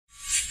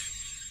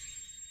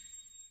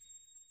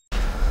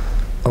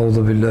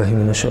أعوذ بالله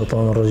من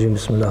الشيطان الرجيم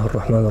بسم الله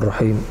الرحمن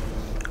الرحيم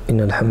إن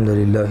الحمد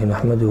لله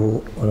نحمده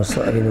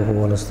ونستعينه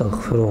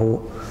ونستغفره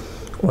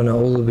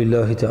ونعوذ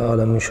بالله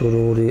تعالى من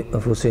شرور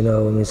أنفسنا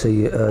ومن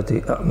سيئات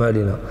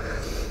أعمالنا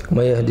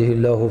ما يهده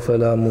الله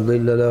فلا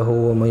مضل له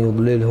ومن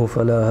يضلله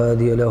فلا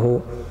هادي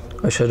له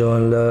أشهد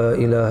أن لا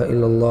إله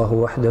إلا الله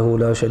وحده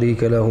لا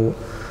شريك له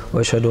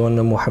وأشهد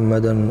أن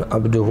محمدا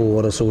عبده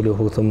ورسوله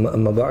ثم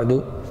أما بعد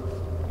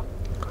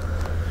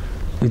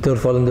Litër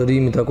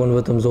falëndërimit takon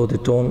vetëm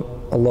Zotit ton,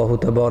 Allahu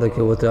te bareke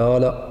ve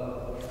teala.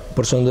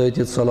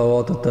 Përshëndetjet,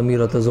 salavatet të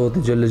mira të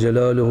Zotit Gjelle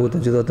Gjelaluhu,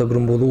 të gjitha të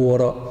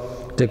grumbulluara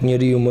tek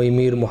njeriu më i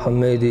mirë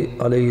Muhammedi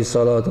alayhi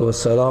salatu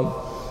wassalam.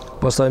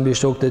 Pastaj mbi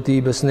shokët e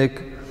tij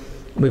besnik,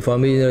 mbi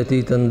familjen e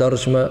tij të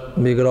ndarshme,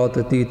 mbi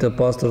gratë e tij të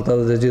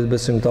pastërta dhe të gjithë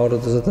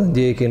besimtarët që të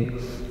ndjekin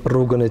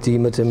rrugën e tij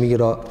më të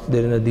mira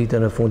deri në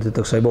ditën e fundit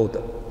të kësaj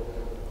bote.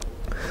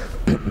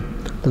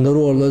 Të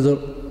nderuar vëllezër,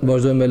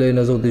 vazhdojmë me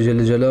lejen e Zotit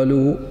Gjelle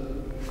Gjelaluhu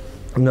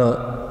në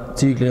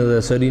ciklin dhe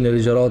serinë e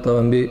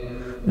ligjeratave mbi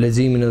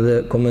leximin dhe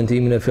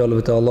komentimin e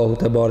fjalëve të Allahut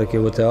te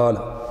bareke ve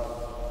teala.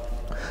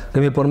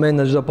 Kemi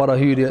përmendur në çdo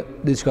parahyrje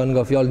diçka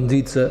nga fjalë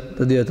nxitse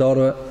të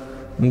dietarëve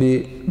mbi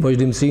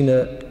vazhdimsinë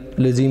e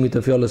leximit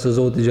të fjalës së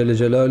Zotit Gjelle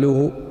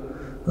Gjelaluhu,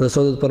 dhe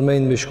sot do të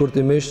përmend mbi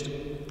shkurtimisht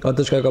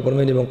atë çka ka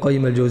përmendur Ibn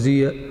Qayyim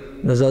el-Jauziyje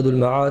në Zadul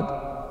Ma'ad,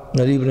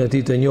 në librin e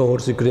tij të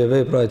njohur si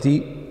Kryevepra e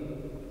tij,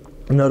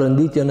 në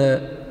renditjen e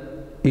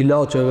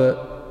ilaçeve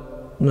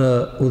në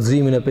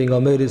udhëzimin e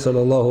pejgamberit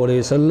sallallahu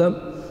alaihi wasallam,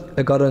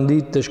 e ka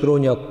rendit të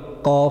shkronja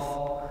Qaf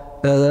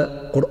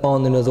edhe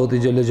Kur'anin e Zotit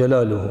Gjelle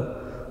Gjelaluhu.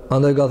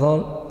 Andaj ka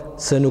thënë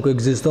se nuk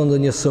ekziston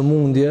ndonjë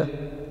sëmundje,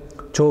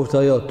 qoftë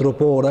ajo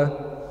trupore,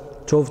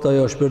 qoftë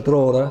ajo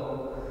shpirtërore,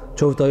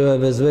 qoftë ajo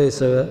e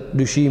vezveseve,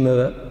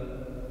 dyshimeve,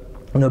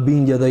 në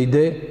bindje dhe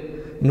ide,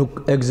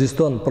 nuk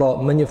ekziston, pra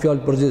me një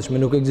fjalë përgjithshme,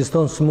 nuk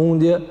ekziston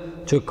sëmundje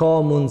që ka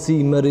mundësi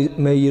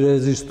me i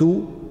rezistu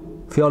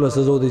fjalës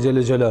së Zotit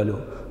Gjelle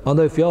Gjelaluhu.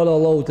 Andaj fjala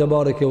Allahu te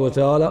bareke ve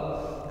teala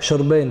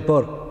shërben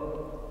për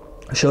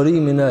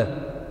shërimin e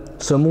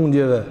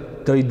sëmundjeve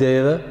të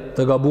ideve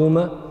të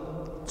gabume,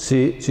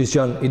 si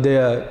janë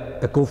ideja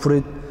e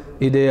kufrit,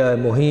 ideja e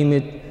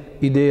mohimit,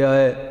 ideja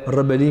e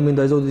rebelimit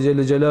ndaj Zotit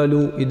Gjelle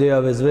Gjelaluhu, ideja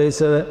e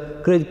vezveseve.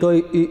 Krejt këto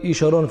i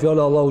shëron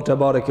fjala Allahu te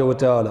bareke ve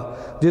teala.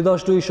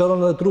 Gjithashtu i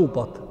shëron edhe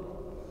trupat,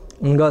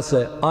 nga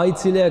se ai i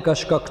cili e ka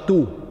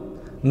shkaktu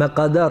me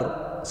kader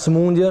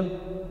sëmundjen,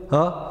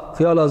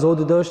 fjala e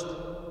Zotit është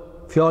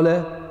fjale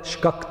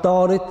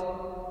shkaktarit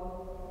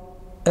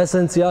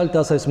esencial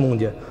të asaj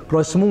smundje.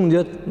 Pra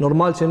smundjet,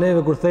 normal që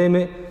neve kur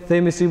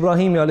themi si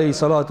Ibrahimi alayhi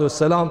salatu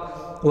wassalam,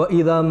 wa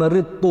idha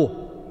maridtu,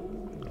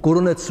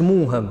 kur unë të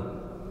smuhem,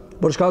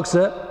 për shkak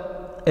se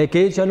e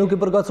keqja nuk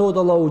i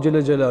përkatësohet Allahu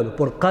Gjelle Gjelalu,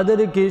 por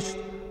kaderikisht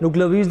nuk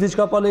lëviz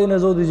diçka pa lejen e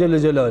Zotit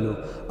Gjelle Gjelalu.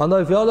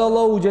 Andaj fjala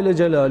Allahu Gjelle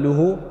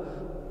Gjelaluhu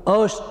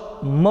është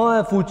më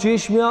e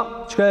fuqishmja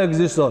çka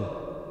ekziston,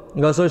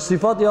 nga se është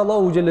sifati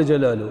Allahu Gjelle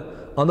Gjelalu.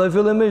 Andaj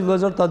fillimisht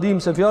vëllezër ta dim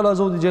se fjala e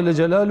Zotit Gjelle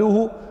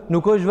Gjelaluhu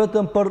nuk është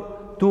vetëm për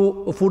tu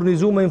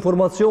furnizuar me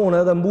informacione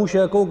edhe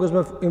mbushja e kokës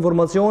me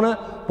informacione,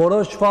 por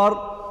është çfarë?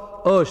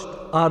 Është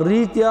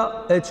arritja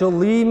e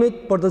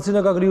qëllimit për të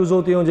cilën ka kriju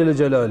Zoti jon Gjelle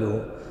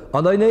Gjelaluhu.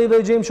 Andaj ne i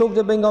vëgjejmë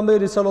shokët e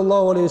pejgamberit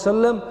sallallahu alaihi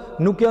wasallam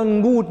nuk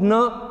janë ngut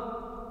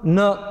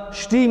në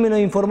shtimin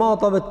e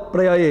informatave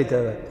prej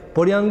ajeteve,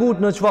 por janë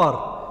ngut në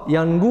çfarë?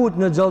 Janë ngut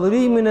në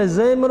gjallërimin e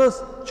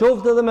zemrës,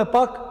 qoftë edhe me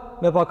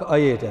pak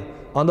ajete.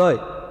 Andaj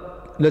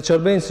le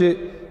shërben si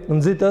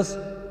nxitës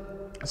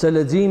se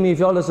leximi i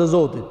fjalës së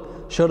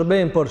Zotit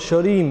shërben për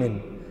shërimin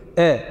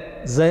e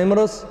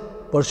zemrës,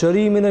 për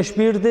shërimin e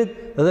shpirtit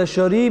dhe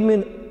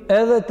shërimin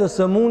edhe të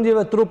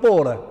sëmundjeve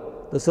trupore.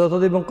 Dhe se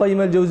thotë Ibn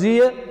Qayyim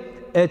el-Jauziyje,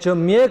 e që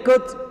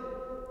mjekët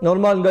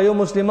normal nga jo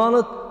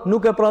muslimanët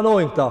nuk e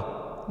pranojnë këta,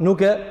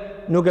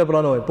 nuk e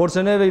pranojnë, por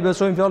se neve i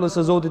besojmë fjalës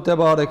së Zotit te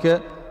bareke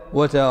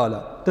ve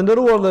teala. Të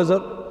nderuar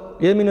vëllezër,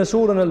 jemi në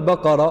surën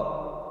El-Baqara,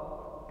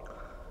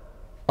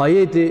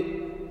 ajeti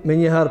me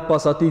njëherë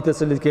pas atij të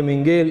cilit kemi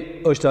ngel,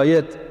 është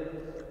ajet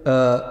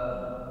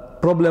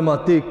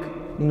problematik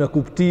në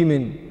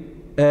kuptimin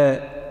e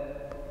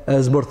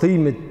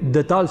zbërthimit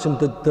detajshëm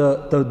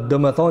të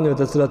domethënieve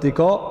të cilat i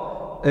ka,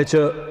 e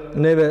që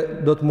neve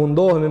do të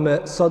mundohemi me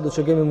sa do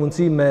që kemi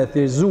mundësi me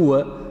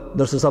thjeshtuar,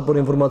 ndërsa sa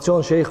për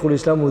informacion Sheikhul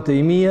Islam Ibn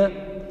Taymija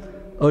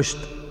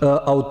është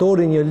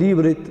autori një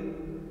librit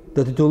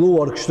të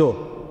titulluar kështu: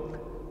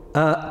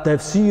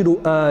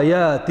 Tafsiru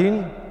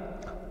ayatin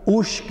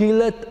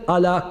ushkilet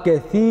ala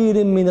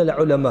këthirin min el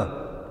ulema.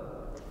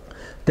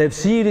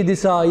 Tefsiri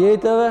disa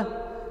ajeteve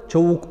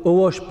që u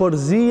është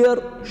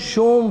përzier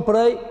shumë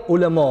prej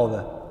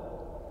ulemave.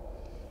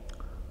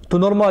 Të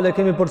normale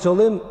kemi për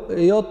qëllim,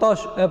 jo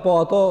tash po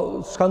ato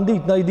s'kan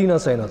ditë na i dinë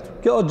asenat.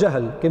 Kjo është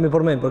xehel, kemi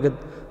përmend për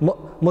këtë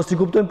mos i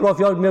kuptojmë pra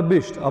fjalë me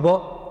bisht, apo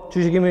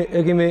çish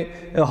e kemi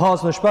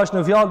has në shpesh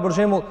në fjalë për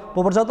shembull,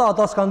 po për çata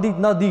ata s'kan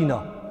ditë na dina.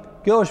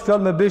 Kjo është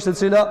fjalë me bisht e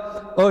cila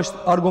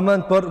është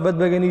argument për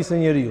vetbegenisën e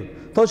njeriu.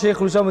 Thotë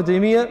Sheikhul Islam Ibn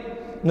Taymija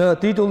në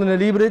titullin e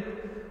librit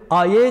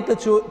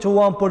ajetet që u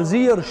anë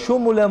përzirë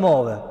shumë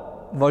ulemave.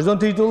 Vazhdon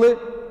titulli.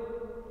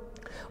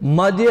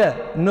 Madje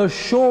në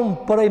shumë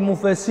prej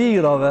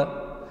mufesirave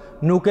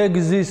nuk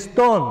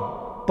ekziston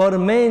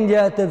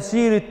përmendja e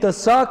tefsirit të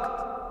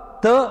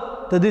sakt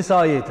të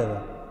disa ajeteve.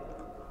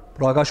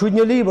 Pra ka shujt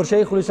një libër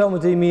Shejkhul Islam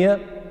ibn Taymija,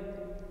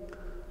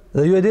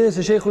 dhe ju e dini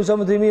se Shejkhul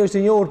Islam ibn Taymija është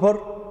i njohur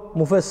për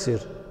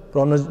mufessir.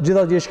 Pra në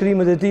gjitha të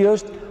shkrimet e tij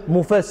është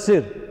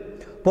mufessir.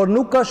 Por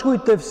nuk ka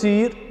shkruajt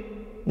tefsir,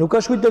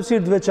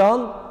 të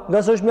veçantë,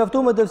 nga se është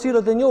mjaftuar me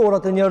tefsirat e njohura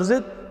të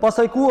njerëzit,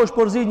 pastaj ku është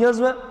përzit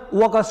njerëzve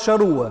u ka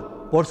sharrua,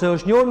 por se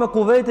është njohur me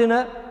kuvetin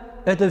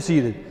e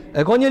tefsirit.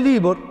 E ka një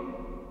libër,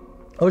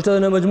 është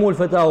edhe në Majmu'ul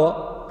Fatawa,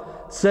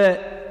 se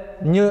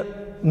një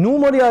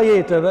numër i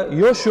ajeteve,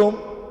 jo shumë,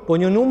 po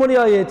një numër i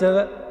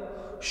ajeteve,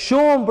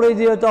 shumë prej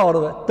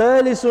dietarëve të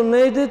ehli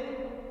sunnetit,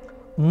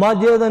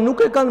 madje edhe nuk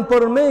e kanë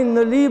përmend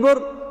në libër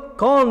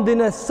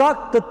kandin e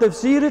saktë të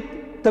tefsirit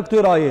të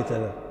këtyre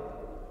ajeteve.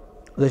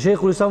 Dhe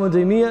Shejkhul Islam ibn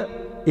Taymija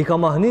i ka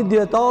mahnit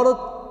dietarët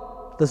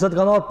të se të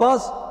kanë ardhur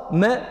pas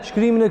me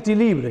shkrimin e këtij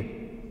libri.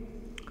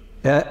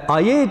 E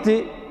ajeti,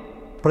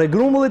 prej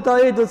grumbullit të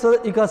ajetet se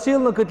i ka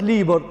sjellë në këtë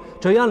libër,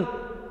 që janë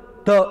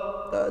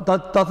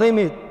ta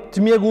themi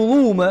të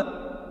mjegullume,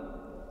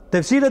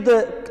 tefsiret e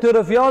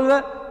këtyre fjalëve,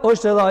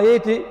 është edhe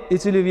ajeti i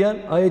cili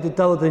vjen, ajeti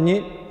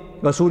 81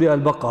 nga surja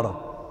Al-Baqara.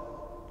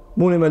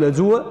 Muni me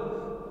lexue,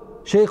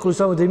 Shejkhul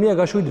Islam ibn Taymija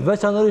ka shkruajtur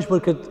veçanërisht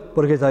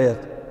për këtë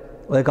ajet.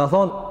 Dhe ka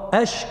thonë,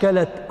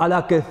 eshkelet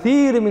ala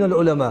këthiri minul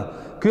ulema.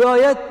 Kjo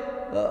ajet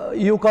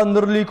ju ka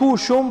ndërliku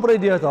shumë prej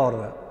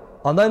djetarve.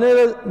 Andaj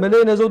neve me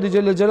lejnë e Zotit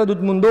Gjellë Gjellë du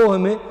të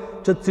mundohemi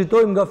që të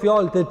citojmë nga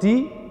fjalët e ti,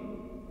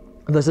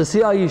 dhe se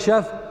si a i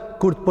shef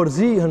kur të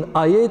përzihen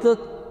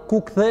ajetet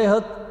ku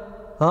kthehet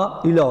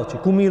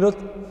ilaçi, ku mirët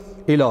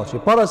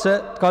ilaçi. Para se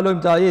të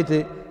kalojmë të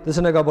ajeti dhe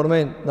se ne ka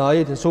përmend në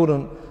ajetin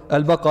surën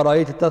Al-Baqara,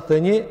 ajeti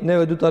 81,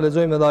 neve du të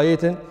lexojmë edhe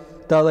ajetin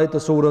të adhejt të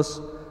surës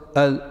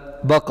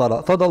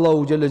Al-Baqara. Thotë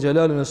Allahu Gjelle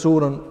Gjelalu në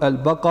surën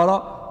Al-Baqara,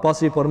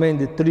 pasi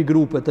përmendit 3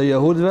 grupe të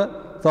jehudve,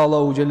 tha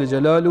Allahu Gjelle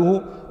Gjelaluhu,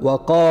 wa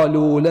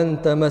qalu len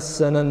të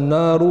mesën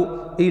naru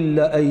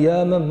illa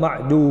ejamen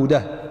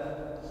ma'dude.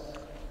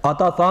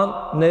 Ata thanë,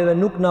 neve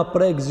nuk na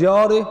prek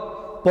zjarri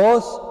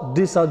pos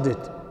disa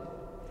ditë.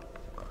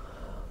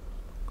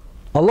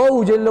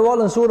 Allahu Gjelle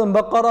Gjelalu në surën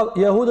Baqara,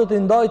 jehudët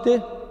i ndajti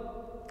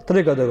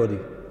 3 kategori.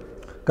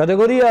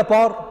 Kategoria e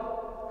parë,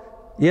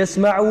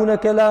 yasma'una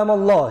kalam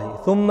Allahi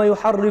thumma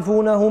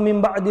yuharrifunahu min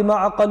ba'di ma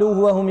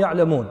aqaluhu wa hum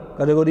ya'lamun.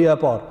 Kategoria e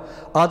parë,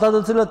 ata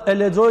të cilët e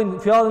lexojnë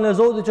fjalën e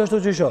Zotit që ashtu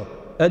çisho,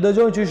 e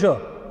dëgjojnë çisho,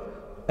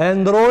 e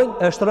ndrojnë,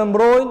 e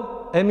shtrembrojnë,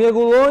 e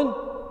mjegullojnë,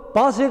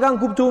 pasi e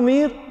kanë kuptuar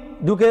mirë,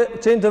 duke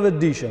qenë të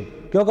vetëdijshëm.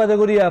 Kjo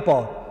kategoria e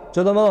parë.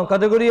 Që do të thonë,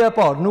 kategoria e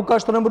parë nuk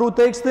ka shtrembruar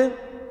tekstin,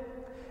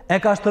 e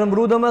ka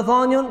shtrembruar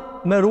domethënien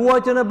me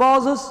ruajtjen e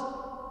bazës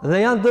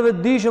dhe janë të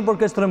vetëdijshëm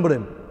për këtë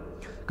shtrembrim.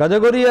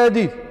 Kategoria e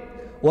dytë,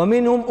 wa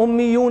minhum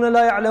ummiyun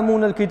la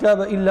ya'lamun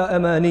al-kitaba illa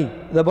amani.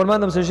 Dhe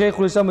përmendëm se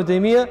Sheikhul Islam ibn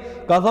Taymija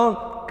ka thonë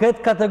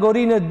këtë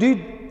kategorinë e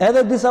dytë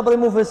edhe disa prej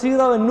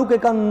mufesirave nuk e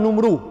kanë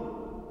numëruar.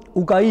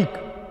 U ka ik.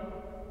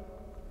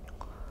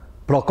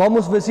 Pra ka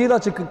mufesira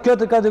që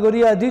këtë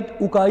kategoria e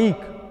dytë u ka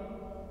ik.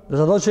 Dhe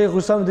sa thotë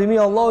Sheikhul Islam ibn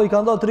Taymija, Allahu i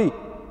ka dhënë 3.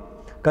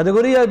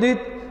 Kategoria e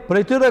dytë,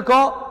 prej tyre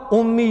ka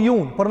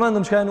ummiyun.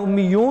 Përmendëm çka janë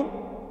ummiyun,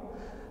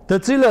 të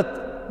cilët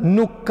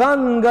nuk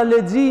kanë nga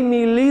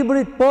leximi i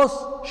librit pos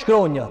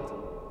shkronjat.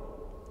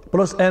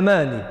 Pros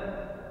emeni,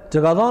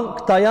 që ka thonë,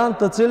 këta janë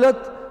të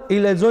cilët i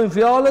lexojnë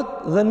fjalët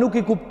dhe nuk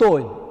i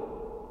kuptojnë.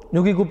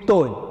 Nuk i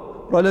kuptojnë.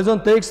 Pra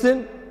lexon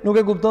tekstin, nuk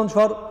e kupton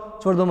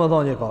çfarë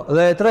domethënie ka.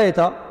 Dhe e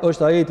treta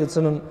është ajeti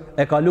që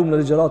e kalum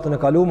në ligjeratën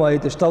e kalum,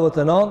 ajeti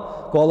 79,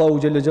 ku Allahu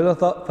xhelle xhelal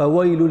tha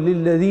fawailul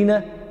lil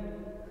ladhina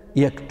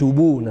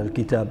yaktubuna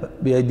alkitaba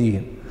bi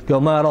aydihim.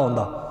 Kjo më e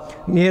rënda.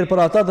 Mirë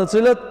për ata të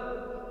cilët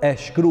e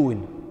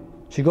shkruajnë.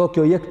 Shiko,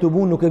 kjo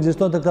yaktubun nuk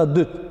ekziston te këta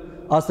dytë.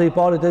 As të i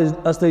parit,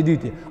 as të i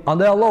dyti.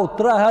 Andaj Allahu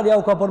 3 herë ja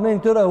u ka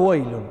përmend këtyre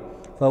wailun.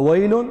 Fa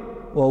wailun,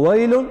 wa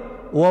wailun,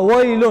 wa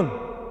wailun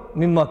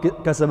mimma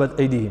kasabat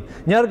aydihim.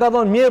 Njëherë ka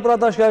thonë mirë për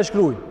ata që e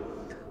shkruajnë.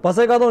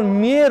 Pastaj ka thonë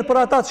mirë për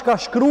ata që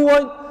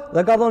shkruajnë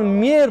dhe ka thonë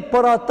mirë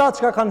për ata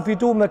që kanë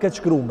fituar me këtë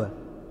shkrume.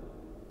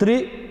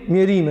 3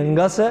 mirime,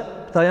 nga se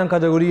këta janë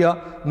kategoria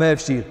më e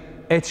vështirë.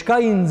 E çka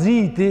i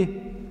nxiti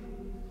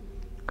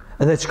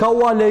dhe çka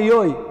u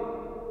alejoi,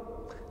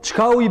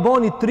 çka u i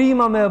bani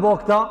trima me e bë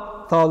këta,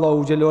 tha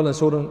Allahu Gjelluar në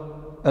surën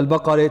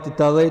Al-Baqara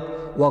 80,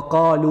 wa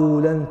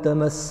qalu lan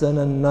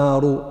tamassana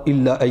an-naru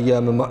illa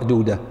ayyaman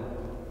ma'duda.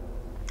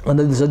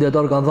 Andaj disa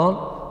dietar kanë thënë,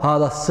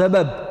 hadha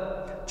sebeb,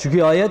 që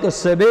kjo ajet është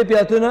sebebi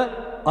atyne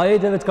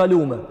ajeteve të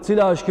kalume.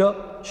 Cila është kjo?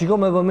 Shiko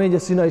me vëmendje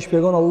si na i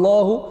shpjegon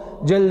Allahu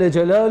Gjelle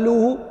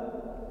Gjelaluhu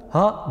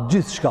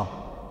gjithçka.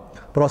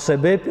 Pra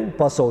sebebin,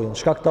 pasojën,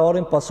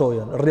 shkaktarin,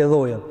 pasojën,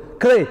 rrjedhojën.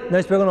 Krejt, na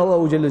i shpjegon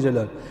Allahu Gjelle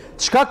Gjelaluhu.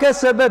 Çka ke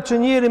sebeb që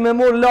njëri me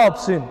mor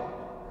lapsin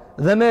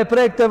dhe me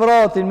prek të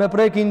vratin, me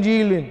prek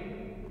injilin,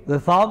 dhe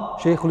tham,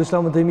 Sheikhul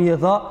Islam ibn Taymija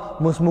tha,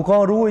 mos më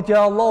kanë ruajtja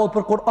Allahut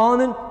për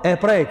Kur'anin, e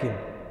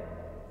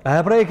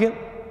prekin.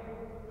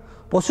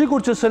 Po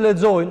sikur që se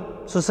lexojnë,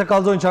 se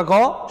kallzojnë çka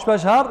ka,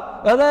 shpesh herë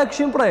edhe e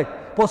kishin prek.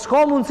 Po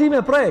s'ka mundësi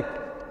me prek.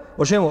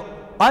 Për shembull,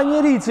 ai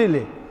njeri I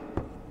cili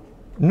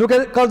nuk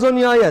e kallzon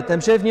një ajet, e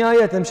mshef një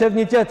ajet, e mshef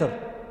një tjetër.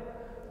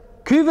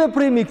 Ky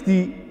veprim I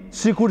këtij,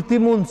 sikur ti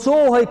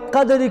mundsohej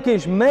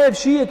kaderikisht me e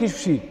fshi e kish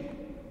fshi.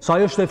 Sa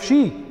ajo është e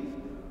fshi,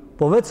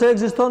 po vetë se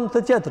ekziston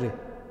të tjetri.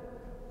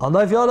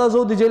 Andaj fjala e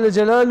Zotit xhelel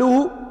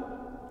xhelaluhu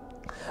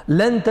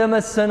len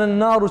tamassana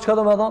an-nar, çka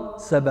do të thonë?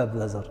 Sebeb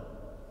vëllazër.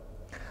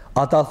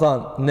 Ata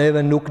thanë,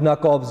 neve nuk na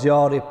kap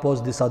zjarri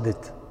pos disa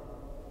ditë.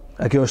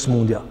 E kjo është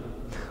smundja.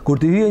 Kur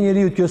ti hije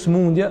njeriu kjo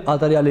smundje,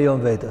 atëri ja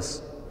lejon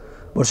vetes.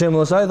 Për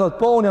shembull, sa I thot,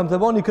 po unë jam të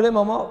bëni krem,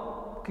 ama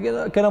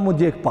kena mu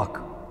djeg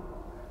pak.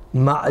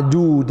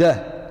 Ma'dude,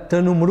 të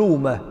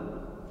numrume.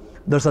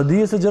 Dërsa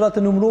dije se gjërat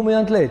të numrume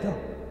janë të lehta.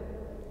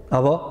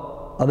 Apo?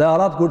 A dhe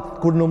Arab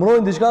kur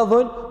numrojnë diçka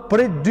thonë,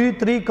 prit 2,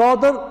 3,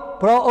 4,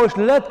 pra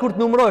është lehtë kur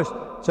të numrojsh,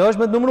 që është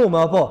me të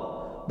numrume, apo?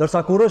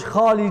 Dërsa kur është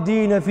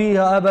khalidin e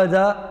fiha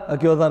abada, e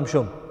kjo dhem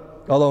shumë.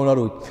 Allahu na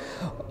ruaj.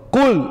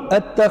 Kul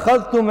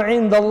attakhadhtum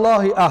 'inda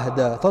Allahi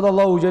ahda. Thot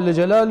Allahu xhalla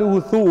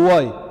xjalaluhu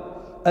thuaj.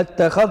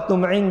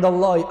 Attakhadhtum 'inda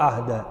Allahi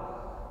ahda.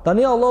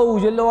 Tani Allahu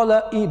xhalla wala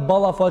I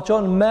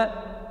ballafaqon me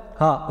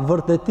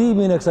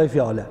vërtetimin e kësaj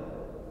fjale.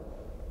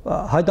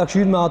 Hajta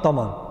këshir me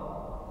ataman.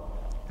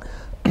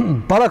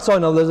 Para kësaj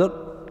në vëllezër,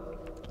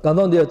 kanë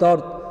thënë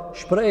dietarët,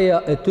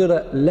 shpreha e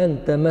tyre len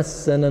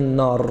tamassana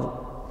an-nar.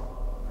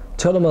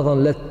 Çfarë do të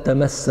thonë len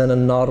tamassana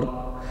an-nar?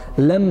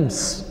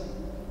 Lems,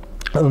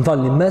 më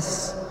falni, mes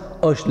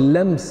është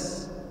lems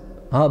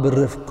bir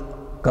rifq.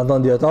 Kanë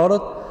thënë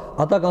dietarët,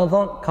 ata kanë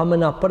thënë ka më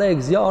na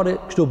prek zjarri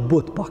kështu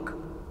but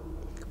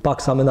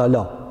pak sa më na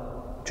la.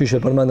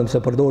 Qyshe përmendëm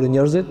se përdorin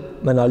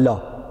njerëzit me na la,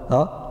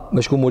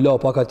 me shku mu la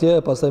pak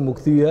atje, pastaj mu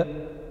kthye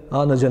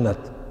në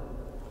xhenet.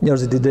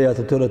 Njerëzit idejat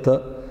e tyre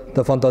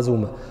të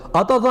fantazume.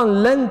 Ata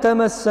thënë len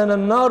tamassana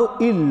an-nar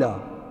illa,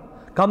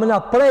 ka më na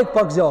prek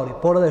pak zjarri,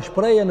 por edhe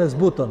shprehje në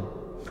zbutën.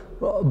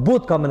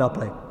 But ka më na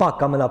prek, pak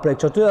ka më na prek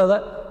çty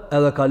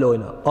edhe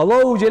kalojna.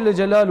 Allahu xhelle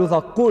xhelalu tha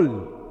kul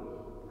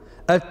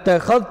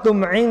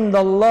attakhadhtum 'inda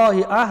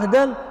Allahi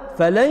ahdan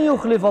falan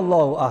yukhlif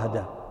Allahu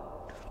ahda.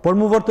 Por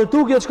mu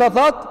vërtetu kjo çka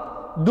that,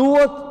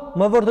 duhet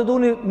më vërtetu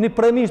një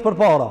premis për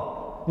para,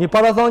 një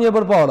parathonje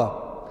për para.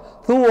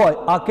 Thuaj,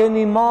 a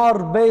keni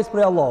marrë besë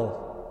prej Allahut?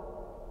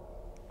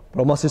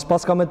 Pra mos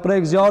pas ka me të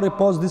prek zjarri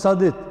pos disa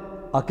ditë.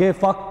 A ke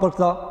fakt për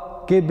këta?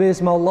 Ke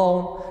besë me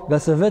Allahun? Nga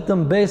se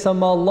vetëm besa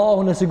me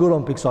Allahun e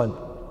siguron piksojnë.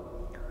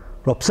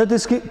 Pra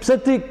pse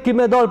ti ki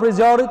me dalë prej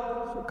zjarrit?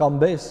 Kam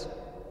besë.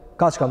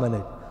 Ka që ka me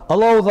nejtë.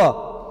 Allahu tha,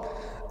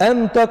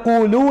 em të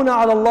kuluna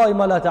ala Allahi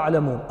ma la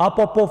ta'lamun.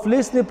 Apo po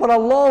flisni për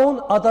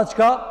Allahun ata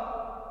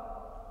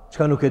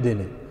çka nuk e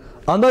dini.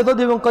 Andaj thot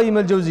Ibn Qayyim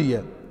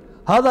el-Jauziyje,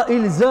 hadha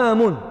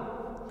ilzamun.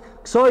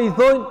 Këso I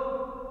thojnë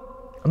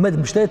me të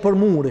mbështet për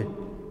muri.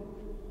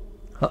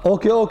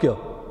 Okjo.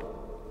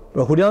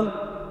 Pra kur janë,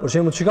 për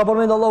shembull, çka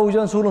përmend Allahu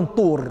xhan surën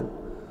Tur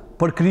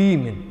për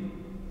krijimin.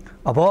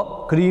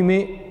 Apo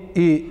krijimi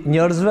I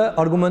njerëzve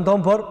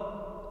argumenton për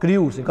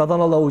krijuesin. Ka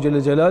thënë Allahu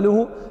xhelle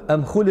xhelaluhu,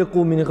 am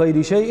khuliqu min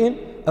ghayri shay'in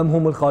am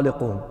humul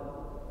khaliqun.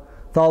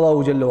 Tha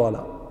Allahu xhelle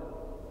wala.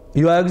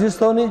 Ju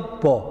ekzistoni?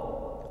 Po.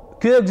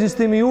 Ky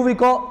ekzistimi juvi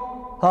ka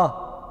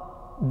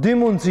dy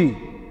mundësi.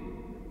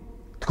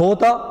 Të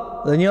kota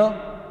dhe një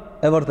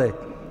e vërtet.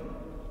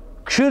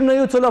 Këshirë në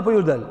ju cëla për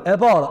ju del. E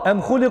para, em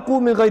khuliqu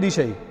min ghayri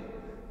shay.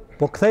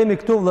 Po kthehemi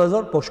këtu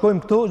vëllezër, po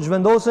shkojmë këtu,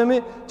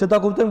 zhvendosemi që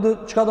ta kuptojmë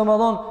çka do të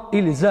thonë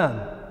ilzam.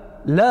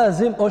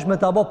 Lazim është me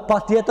ta bë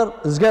patjetër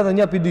zgjedhën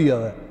një pi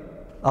dyjave.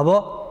 Apo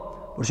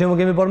për shembull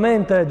kemi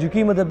përmendur te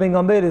gjykimet e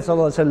pejgamberit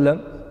sallallahu alajhi wasallam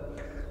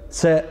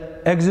se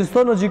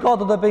ekziston në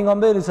gjykatët e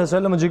pejgamberit sallallahu alajhi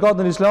wasallam, në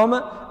gjykatën islame,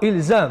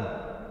 ilzam,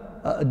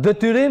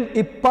 detyrim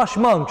I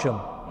pashmangshëm.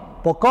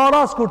 Po ka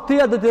rast kur ti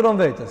ja detyron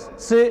vetes.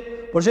 Si,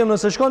 për shembull,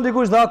 nëse shkon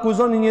dikush dhe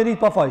akuzon një njerëz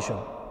pa fajshëm,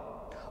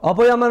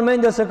 apo ja merr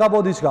mendja se ka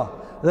bërë diçka,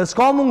 dhe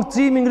s'ka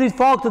mundësi mi ngrit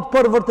faktet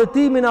për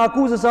vërtetimin e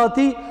akuzës së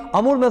atij,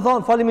 a mund me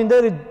thonë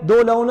faleminderit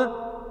dola unë?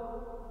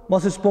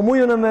 Mos I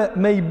spomujën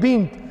me I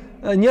bind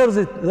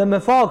njerëzit dhe me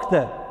fakte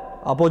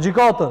apo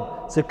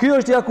gjykatën se ky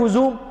është I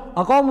akuzuar,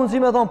 a ka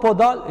mundësi me thonë po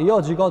dal? Jo,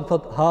 gjykata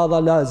thot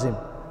hadha lazim.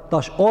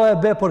 Tash o e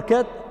be për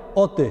ket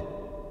o ti.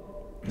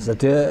 Se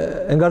ti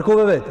e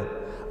ngarkove vetë.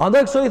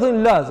 Andaj këso I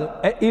thonë lazim,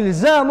 e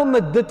ilzamu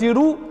me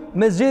detyru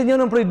me zgjedh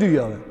njënën prej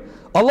dyjave.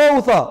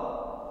 Allahu tha,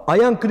 a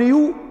janë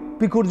kriju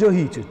pikur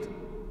gjohiqit.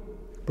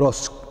 Pra,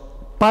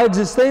 pa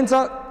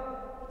ekzistenca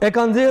e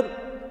kanë dhirë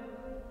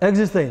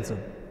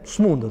ekzistencën.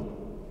 S'mundet.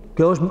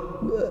 Kjo është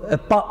e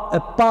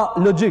pa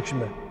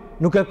logjikshme.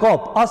 Nuk e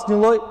kap as një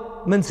lloj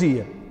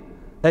mendësie.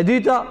 E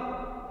dita,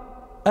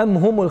 em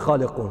humul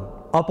khaliqun.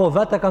 Apo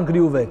vetë kanë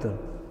kriju vetën.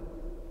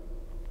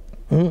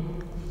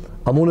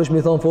 A mund është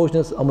mi thonë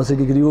foshnës, a mëse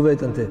ki kriju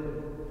vetën ti?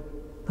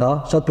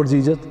 Qatë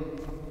përgjigjet?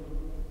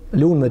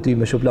 Lunë me ti,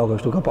 me shuplaka,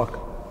 shtu ka pak.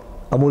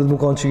 A mund të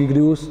më kanë që ki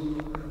krijuës?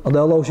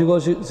 Andaj Allahu shikoj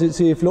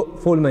si I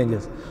fol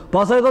mendjes.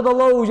 Pasaj thot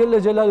Allahu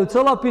xhelle xhelalu,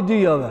 cëlla pi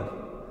dyjave?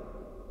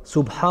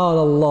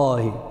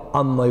 Subhanallahi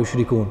amma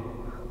yushrikun.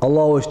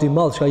 Allahu është i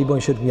madh çka i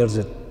bën shirk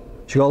njerëzit.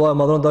 Që Allah e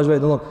madhron tash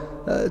vetë,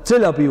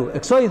 cila për ju? E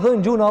kësa i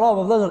thënë gjuhën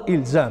arabe vëllezër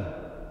ilzam.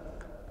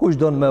 Kush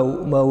don me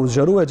u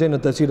zgjeru e gjenë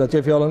të cilat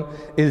që fjalën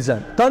ilzam.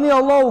 Tani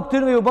Allahu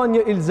këtyrve ju bën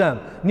një ilzam,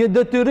 një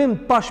detyrim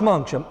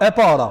pashmangshëm. E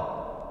para,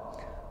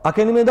 a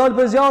keni më dalë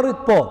për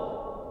zjarrit? Po.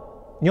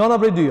 Njëna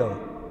prej dyjave.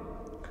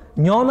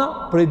 Njëna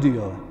prej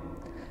dyjave.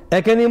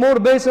 E keni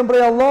marrë besën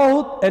prej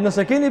Allahut, e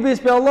nëse keni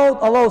besë prej Allahut,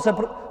 Allahu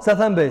se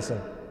thën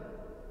besën.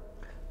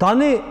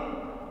 Tani,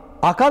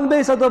 a kanë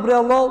besë ato prej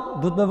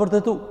Allahut? Duhet me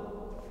vërtetu.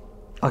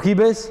 A ki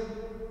besë?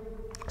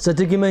 Se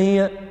ti ki me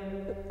hije,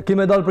 ki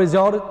me dalë prej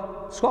zjarrit?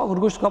 S'ka,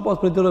 kërkush ka pas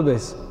prej tëre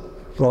besë.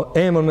 Pro,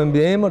 emër me mbi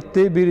emër,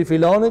 ti biri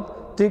filanit,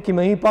 ti ki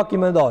me hi pak ki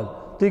me dalë.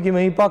 Ti ki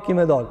me hi pak ki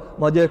me dalë.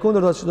 Ma dje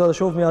kundër të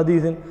shof me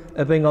hadithin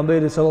e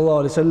pejgamberi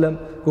sallallahu alaihi wasallam,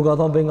 ku ka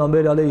thonë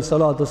pejgamberi alaihi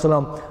salatu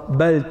wasalam,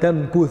 bel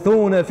tem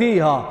kuthune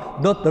fiha,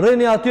 do të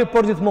rrini aty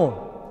për gjithmonë.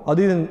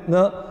 Hadithin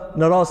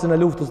në rastin e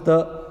luftës të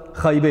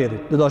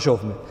Khajberit, do ta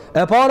shohim.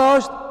 E para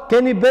është,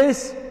 keni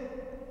besë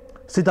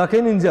si ta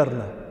keni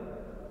nxjerrne.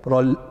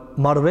 Pra,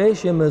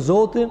 marrveshje me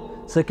Zotin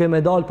se ke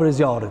me dalë për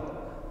zjarrit.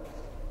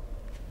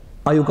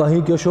 A ju ka hi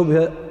kjo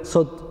shubhe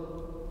sot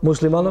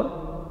muslimanëve?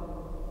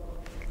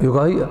 Ju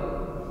ka hi?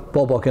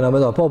 Po, kena me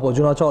dalë. Po,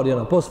 gjunaqar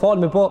jena. Po,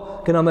 s'falmi,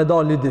 po, kena me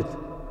dalë një ditë.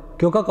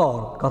 Kjo ka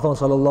arë. Ka thonë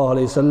sallallahu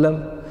aleyhi sallam,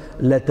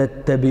 letet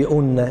të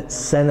biunne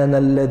senen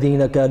e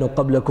ledhine kenu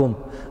qablekum.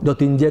 Do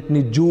t'i ndjek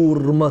një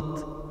gjurëmët.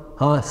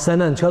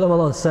 Senen, që ka do më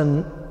thonë? Sen,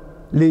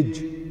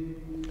 ligjë,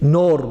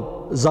 normë,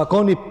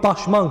 zakoni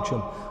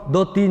pashmangshëm.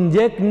 Do t'i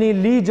ndjek një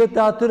ligjët e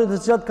atyre të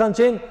cilat kanë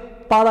qenë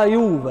para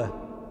juve.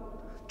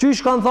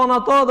 Qysh kanë thonë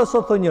ato dhe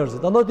sot thë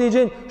njërzit. Ando t'i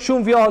gjenë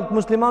shumë fjallë të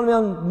muslimanëve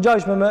janë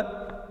ngjashme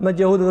me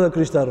gjehudit dhe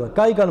krishterëve.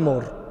 Ka i kanë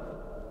morë?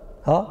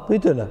 Për i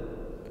tëne.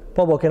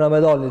 Po, kena me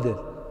dalë një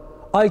ditë.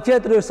 A i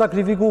tjetëri është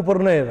sakrifiku për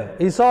neve.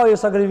 Isa i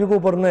është sakrifiku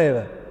për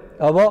neve.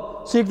 Apo,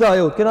 si këta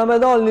jutë, kena me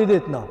dalë një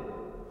ditë na.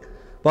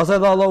 Pas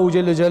edhe Allahu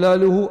Gjellë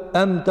Gjelaluhu,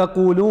 em të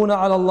kuluna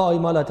ala Allahi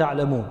ma la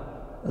ta'lemun.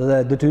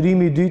 Dhe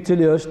detyrimi i dytë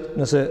cili është,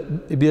 nëse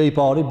i bje i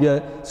pari, bje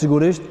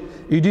sigurisht,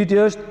 i dyti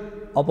është,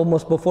 apo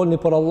mos po folni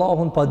për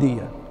Allahun pa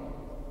dije.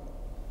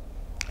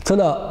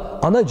 Cëla,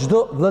 anë gjdo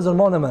vëzër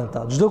ma në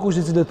menta, gjdo kush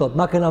i cili thot,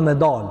 na kena me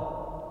dalë.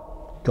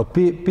 Kjo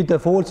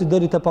pite folë si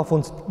dëri të pa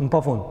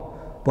fund.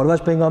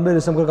 Përveç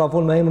pejgamberi se më kërka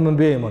folë me emër me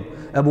mbi emër.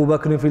 Ebu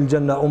Bekrin fil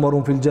gjenne,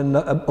 Umarun fil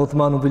gjenne,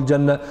 Uthmanun fil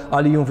gjenne,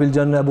 Alijun fil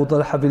gjenne, Ebu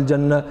Talha fil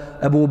gjenne,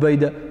 Ebu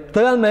Ubejde.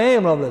 Këto janë me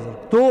emra vëzër.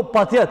 Këto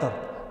pa tjetër.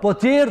 Po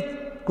tjertë,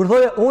 kër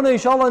thoje, unë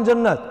inshallah në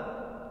gjennet.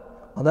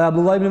 Andaj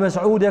Abdullah ibn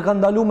Mes'udi e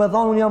kanë dalu me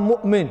thonë, unë jam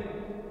mu'min.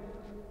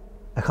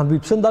 E kanë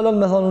bëjë, pëse ndalon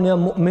me thonë, unë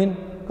jam mu'min?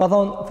 Ka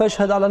thonë,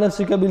 feshhed ala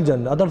nefsike bil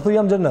gjenne. Atër thu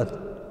jam gjennet.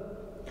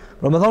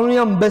 Pra me thonë,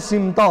 unë jam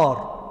besimtar.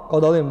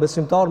 Ka dalim,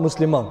 besimtar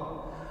musliman.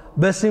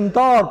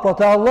 Besimtar, pra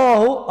të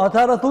Allahu,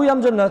 atërë thu jam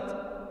gjennet.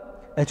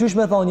 E qysh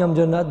me thonë jam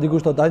gjennet?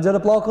 Dikush të tajgjerë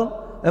plakën?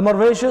 E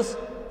marveshjes?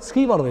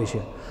 S'ki marveshje.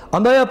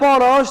 Andaj e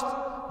para është,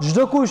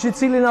 gjdo kush i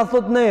cili na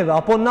thot neve,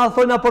 apo na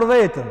thojna për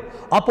vetëm,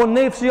 apo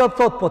nefsi jo të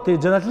thot, po ti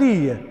gjennet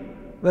lije.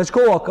 Veç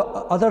koha,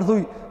 atër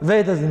thuj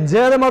vetës, në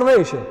gjerë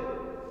marveshje.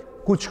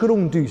 Ku të shkru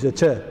në ty, se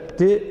që,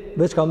 ti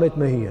veç ka met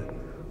me hije.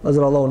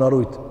 Azra Allahu në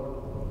rujtë.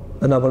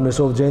 E na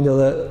përmesov gjendje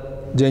dhe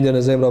gjendje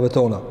në zemrave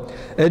tona.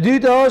 E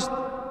dyte është,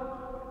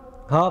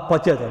 pa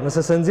tjetër,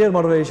 nëse se nëzirë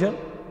marveshje,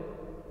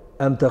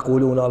 em të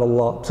kulun alë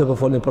Allah, pëse për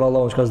folin për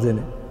Allah unë që ka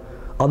zdini.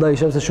 Andaj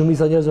ishem se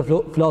shumisa njerëzve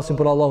flasin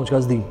për Allah unë që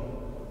ka zdini.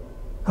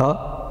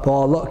 Po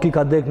Allah, ki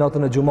ka dek në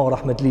atën e gjuma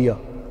rahmetlia,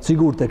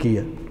 sigur të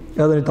kije.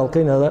 Edhe një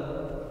talkin edhe,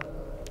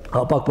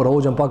 pak për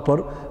hoxën, pak për,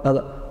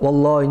 edhe,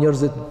 wallahi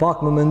njerëzit pak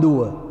me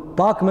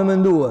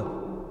mendue.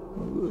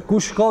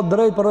 Kush ka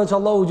drejt përveç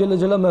Allahu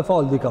gjele me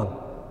falë dikan,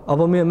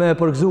 apo me e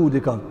përgzu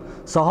dikan.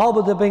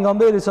 Sahabët e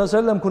pejgamberit sallallahu alajhi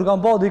wasallam kur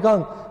kanë pa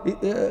dikan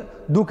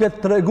duke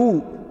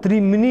tregu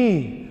trimni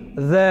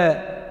dhe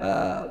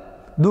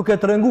duke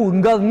tregu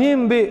ngadhnim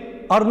mbi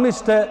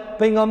armiqtë e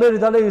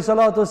pejgamberit alayhi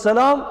salatu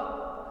wassalam,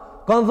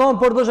 kanë thënë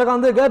për dosha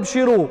kanë dhënë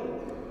ebshiru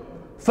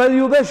fel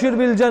yubashir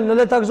bil janna,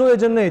 le takzoje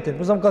xhennetin.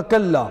 Për shemb ka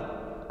kella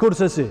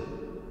kurse si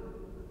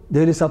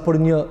derisa për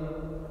një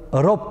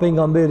rob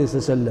pejgamberit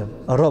sallallahu alajhi wasallam,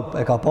 rob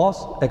e ka pas,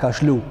 e ka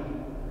shlu,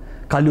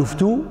 ka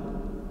luftu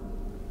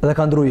dhe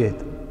ka ndru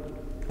jetë.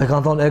 E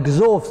kanë thonë, e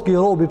gëzoft ki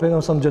robi për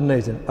jëmë sëmë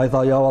gjennetin. A i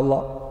tha, ja valla.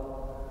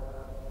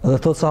 Dhe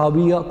thot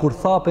sahabia, kur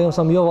tha për jëmë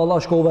sëmë, jo valla,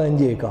 shkove e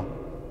ndjeka.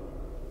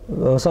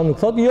 Mësëm nuk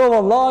thot, jo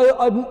valla,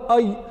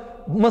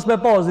 mës me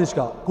pas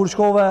diçka. Kur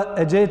shkove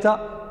e gjeta,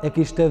 e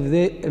kishte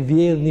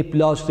vjedh një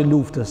plaç të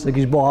luftës, e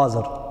kishte bo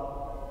hazër.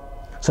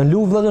 Se në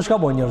luft dhe dhe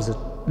shka bo njërzit.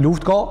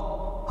 Luft ka,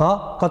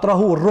 ka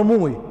trahur,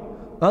 rëmuj.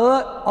 Edhe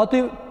ati,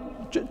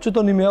 që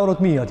të 1.000 euro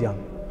të mijat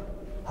janë.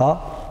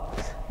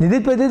 Një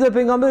ditë për ditë e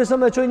pejgamberi sa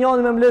me qoj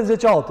njani me mledh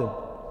zeqatin.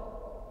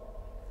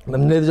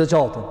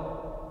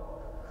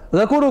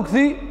 Dhe kur u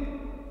këthi,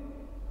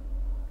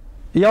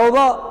 ja u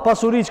dha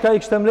pasuri që ka i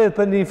kështë mledh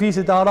për një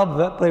fisit e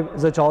arabëve prej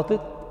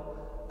zeqatit,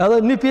 edhe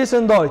një pjesë e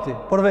ndajti,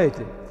 për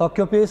veti. Tha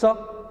kjo pjesa,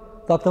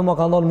 tha këtë ma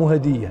ka ndonë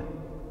muhedije.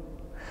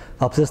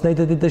 Tha pëse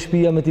snejtet i të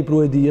shpia me ti pru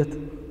hedijet?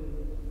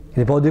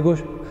 Keni pa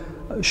dikush?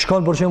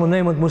 Shkon për shembull në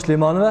emër të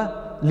muslimanëve,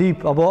 lip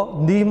apo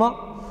ndihma,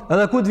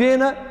 edhe ku të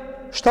vjene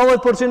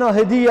 70%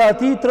 hedia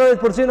atij,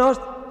 30%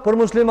 është për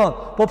musliman.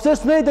 Po pse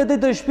s'mejt e ti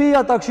të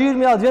shtëpia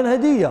takshirmi atë vjen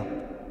hedia?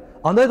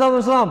 Andaj ta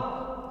mësram,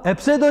 e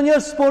pse do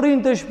njerëz sporin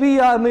të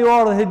shtëpia me ju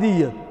ardh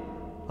hedijet?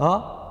 Ha?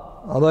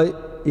 Andaj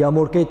ja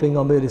morket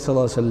pejgamberi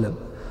sallallahu alaihi wasallam.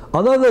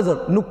 Andaj vëllezër,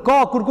 nuk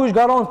ka kurkush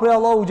garant për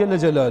Allahu xhelle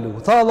xhelalu.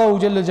 Tha Allahu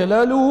xhelle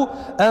xhelalu,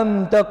 am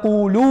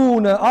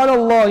taquluna ala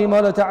Allahi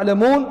ma la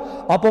ta'lamun,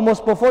 apo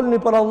mos po folni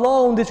për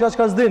Allahun diçka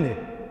çka s'dini.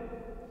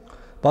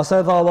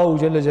 Pastaj tha Allahu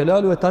xhelle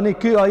xhelalu, e tani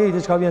ky ajeti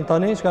çka vjen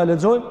tani, çka e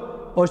lexojmë,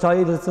 është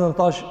ajeti që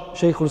thash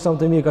Sheikhul Islam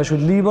Temi ka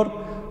shkruar libër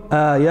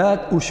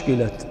ayat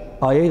ushkilat.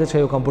 Ajete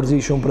që ju kanë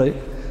përzi shumë prej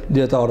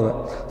dietarëve.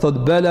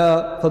 Thot bela,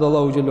 thot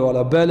Allahu xhelle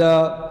wala bela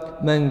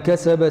men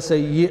kasaba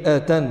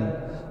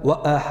sayyi'atan wa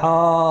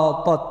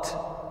ahatat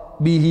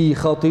bihi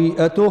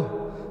khati'atuhu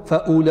fa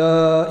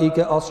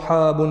ulaika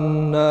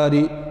ashabun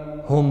nari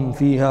hum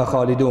fiha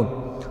khalidun.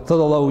 Thot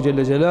Allahu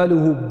xhelle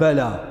xhelaluhu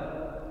bela.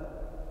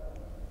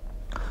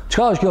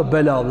 Çka është kjo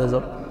bela,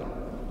 vëllezër?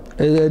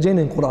 E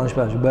gjeni në Kur'an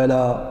shpesh,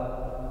 bela,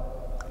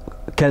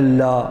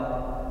 kella.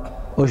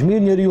 Është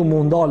mirë njeriu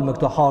mu ndal me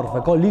këto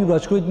harfe. Ka libra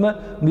të shkruajtura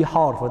mbi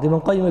harfe. Ibn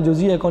Qayyim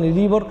el-Jauziyja ka një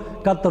libër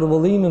 4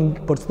 vëllime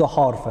për çdo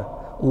harfe.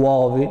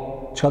 Wavi,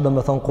 çka do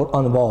të thon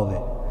Kur'an wavi.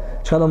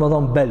 Çka do të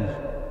thon bel,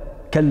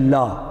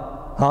 kella,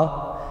 ha?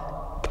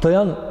 Këto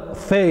janë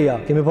feja,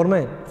 kemi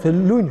përmend, se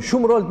luajn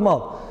shumë rol të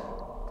madh.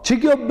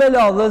 Çi kjo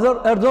bela, vëllezër,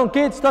 erdhon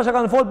këtë tash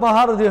kanë fol pa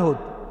harrë jehud.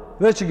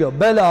 Veç kjo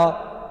bela,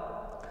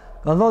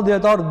 kanë thënë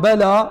dietar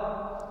bela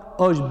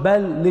është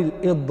bel lil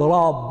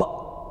idrab.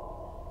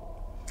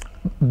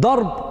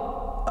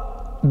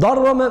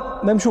 Darba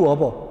me mshu,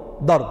 apo?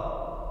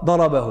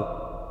 Darabehu.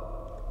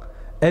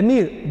 E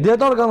mirë,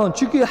 djetarë ka thonë,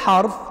 që kjo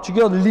harf, që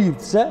kjo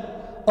lidhse,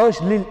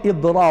 është lil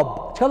idrab.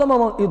 Që ka do më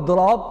thonë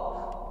idrab?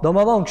 Do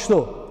më thonë kështu.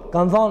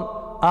 Kanë thonë,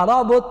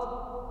 arabët,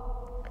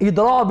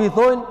 idrab i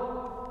thonë,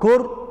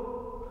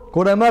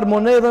 kur e merë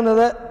monedën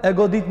edhe e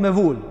godit me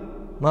vull.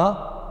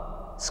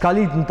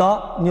 Skalit në ta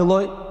një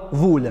loj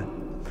vulle.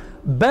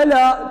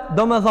 Bela,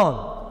 do më thonë,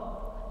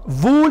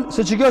 vull,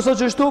 se që kjo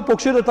sot që shtu, po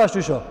këshirë ta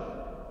shtu shë.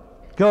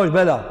 Kjo është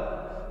bela.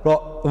 Pro,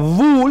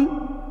 vull,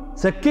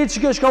 se këtë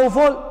që kjo shka u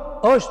folë,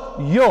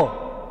 është jo,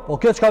 po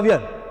kjo që ka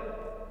vjen.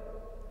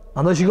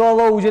 Andoj shiko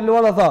Allahu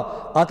Gjelluala tha,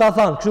 ata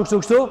thanë,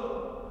 kështu,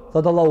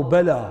 thëtë Allahu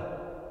bela.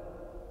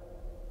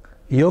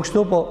 Jo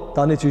kështu, po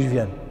tani që është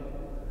vjen.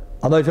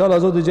 Andoj fjalla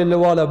Zotë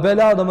Gjelluala,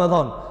 bela, do me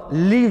thanë,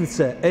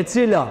 lidhse e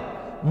cila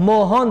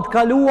mohon të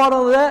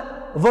kaluarën dhe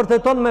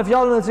vërteton me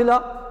fjallën e cila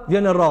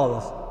vjen e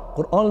radhës.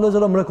 Kur'an dhe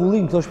zërë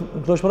mrekullim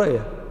këto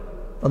shpreje.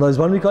 Andaj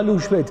zban me i kalu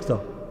shpejt këto.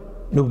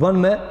 Nuk ban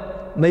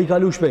me i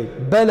kalu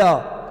shpejt. Bela,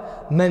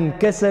 men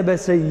kesebe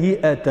se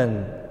jieten.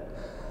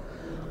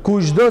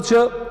 Kushdo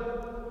që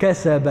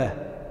kesebe,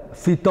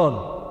 fiton.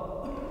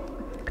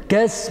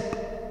 Kesb,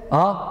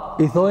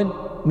 i thojnë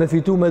me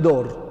fitu me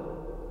dorë.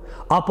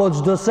 Apo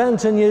çdo sen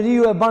që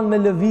njeriu e ban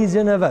me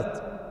lëvizjen e vetë.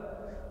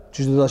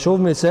 Që do ta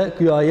shohim se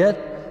ky ajet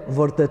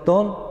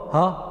vërteton,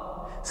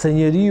 se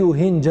njeriu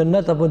hin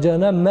xhennet apo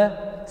xhenem me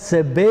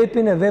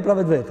sebepin e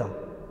veprave të veta.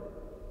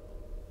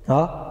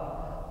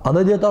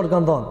 Andaj dietar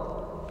kanë thonë,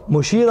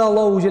 mëshira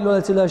Allahu xhelal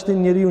e cila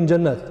shtin njeriu në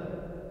xhennet,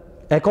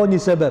 e ka një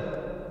sebep.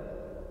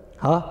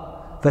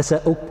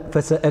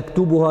 Fese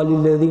ektubuha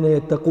lilladhina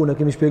yattaquna,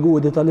 kemi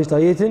shpjeguar detajisht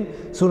ajetin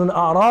surën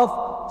A'raf,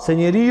 se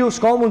njeriu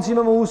s'ka mundësi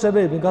me mohu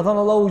sebepin. Ka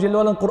thënë Allahu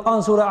xhelal në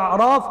Kur'an sura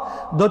A'raf,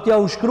 do t'ja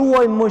u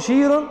shkruaj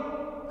mëshirën,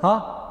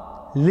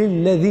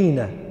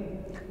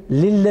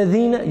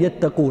 lilladhina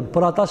yattaqun,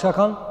 për ata që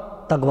kanë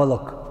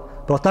takvallok.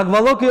 Pra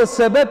takvalloki është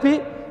sebepi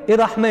i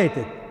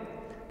rahmetit.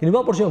 Keni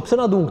pa për shembull, pse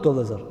na duan këto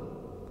vëllezër?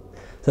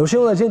 Se për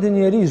shembull gjenti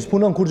njeriu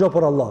s'punon kur gjë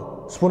për Allah,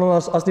 s'punon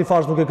asnjë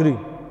farz nuk e kry.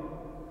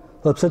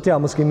 Thotë pse ti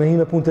mos ke me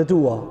himë punët e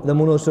tua dhe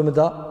mundosh me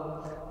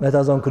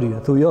ta zon krye.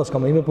 Thu jo,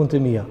 s'kam me himë punët e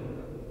mia.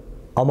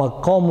 Ama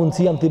ka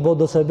mundësi jam t'i bëj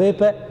do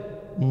sebepe,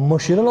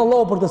 mëshiron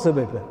Allahu për të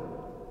sebepe.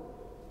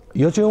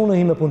 Jo që unë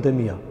himë punët e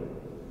mia.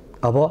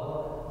 Apo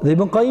dhe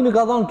Ibn Qayyim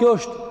ka thënë kjo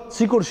është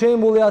sikur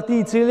shembulli i atij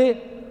i cili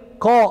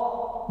ka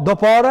do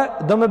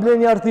pare, do me ble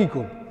një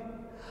artikull.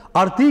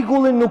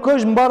 Artikullin nuk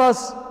është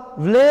mbaras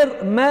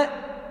vlerë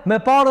me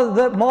pare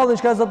dhe madhin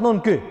që ka zatënon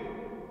ky.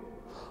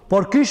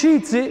 Por ky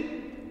shitësi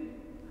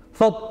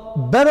thot,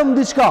 berëm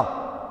diçka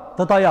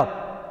të ta jap.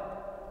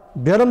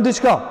 Berëm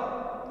diçka.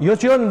 Jo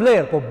që janë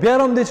vlerë, po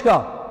berëm diçka.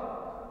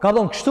 Ka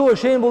thonë, kështu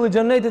është shembulli i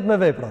xhennetit me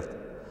veprat.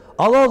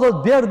 Allah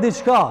thot, bjerë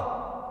diçka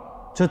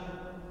që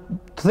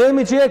të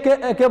themi që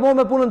e ke bo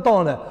me punën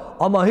tane,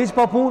 ama hiq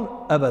pa punë,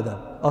 ebeden,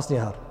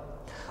 asnjëherë.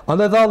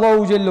 Andaj tha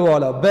Allahu Gjellu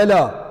Ala,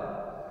 bela,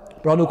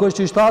 pra nuk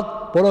është që shtatë,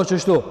 por është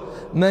qështu,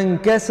 men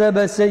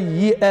kesebe se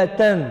ji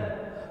eten,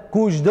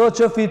 kushdo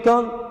që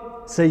fiton,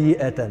 se ji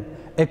eten.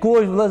 E ku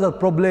është vëllezër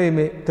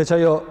problemi të që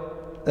ajo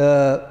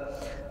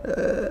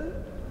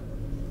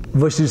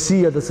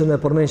vështirësia të së në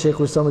përmen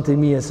Sheikhul Islam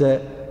Temi, se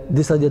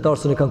disa djetarë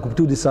së në kanë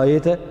kuptu disa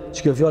ajete, që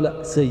kjo fjalla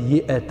se ji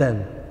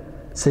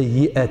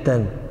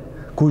eten,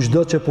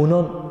 kushdo që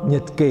punon një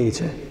të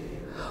keqe,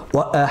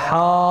 wa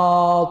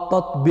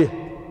ahatat bih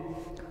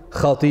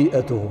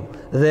khati'atuhu,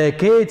 dhe e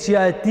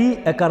keqja e tij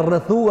e ka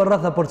rrethuar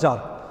rreth e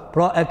përçark.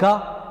 Pra e ka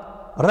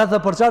rreth e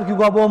përçark, ju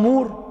ka bërë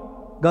mur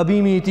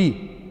gabimi i tij.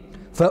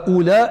 Fa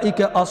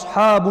ulaika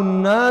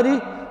ashabun nari,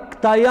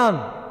 këta janë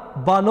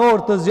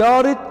banor të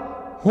zjarrit,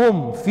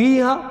 hum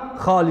fiha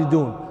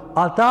khalidun,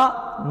 ata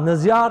në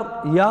zjarr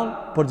janë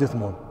për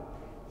gjithmonë.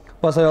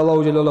 Pastaj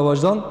Allahu xhallahu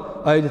vazhdon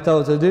ajeti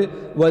 82,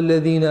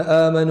 walladhina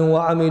amanu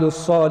wa amilus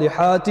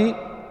salihati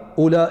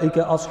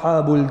ulaika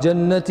ashabul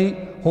jannati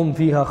hum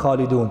fiha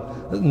khalidun.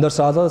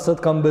 Ndërsa ata që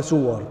kanë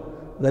besuar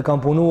dhe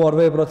kanë punuar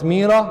vepra të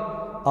mira,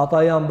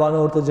 ata janë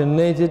banorë të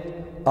xhennetit,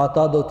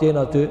 ata do të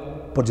jenë aty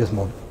për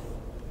gjithmonë.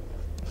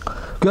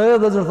 Kjo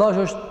edhe dhe zërthash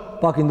është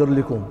pak i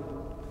ndërlikum.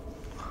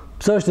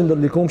 Pse është i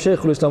ndërlikum?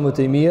 Sheikhul Islam Ibn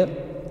Taymija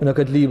në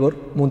këtë libër,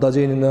 mund ta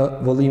gjeni në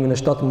vëllimin e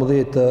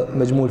 17 të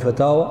Mejmu'ul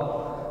Fatawa,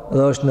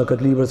 dhe është në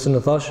këtë libër që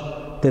në thash,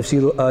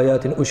 tefsiru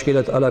ayatin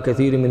ushkilat ala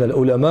kathiri min al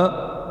ulama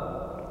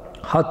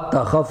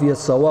hatta khafiya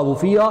as-sawabu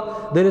fiha,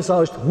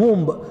 derisa është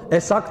humb e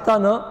sakta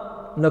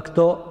në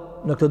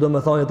këtë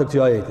domethënie të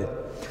këtij ajeti.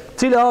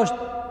 Cila është,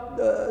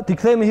 ti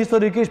kthehemi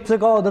historikisht pse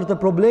ka ardhur të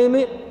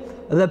problemi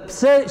dhe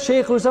pse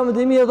Sheikhul Islam Ibn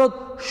Taymija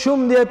thotë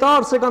shumë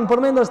dietar se kanë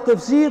përmendur as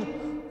tefsir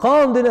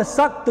kanë e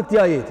saktë të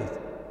këtij ajeti.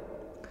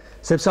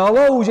 Sepse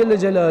Allahu xhelle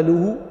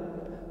xhelaluhu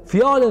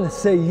fjalën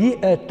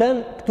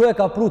sayyi'atan këtu e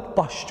ka prut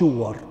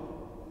pashquar.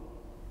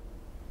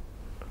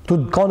 Tu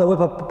ka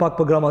nevojë pak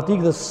për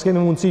gramatikë dhe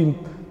s'kemi mundësi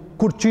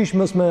kur qish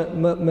mës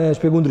me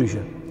shpjegu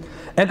ndryshe.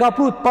 E ka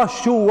prut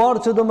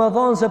pashquar që do me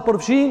thonë se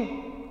përfshin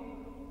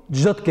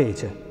çdo të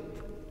keqe.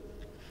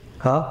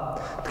 Ha?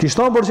 Të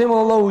kishton për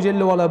shembull Allahu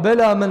xhallahu ala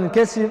bela men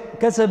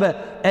kesebe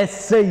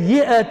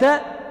as-sayyi'ata,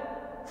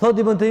 thot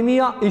Ibn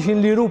Taymija,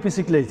 ishin liru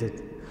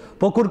bisikletit.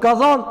 Po kur ka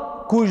thonë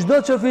kushdo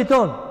që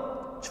fiton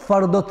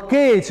çfarë do të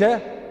keqe,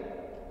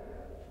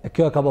 e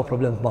kjo e ka bërë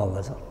problem të madh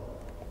vëllazër.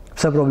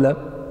 Pse problem?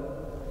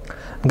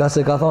 Nga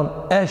se ka thonë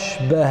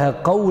eshbehe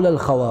qaul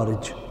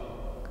al-khawarij,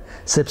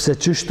 sepse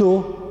qështu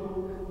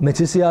me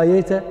qësi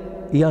ajete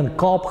janë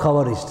kapë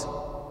khawarijt,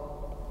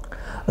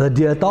 dhe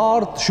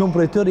djetarët shumë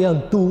prej tërë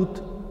janë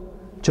tut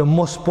që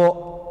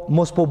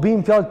mos po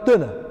bim fjallë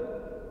tëne,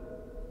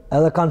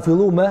 edhe kanë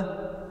fillu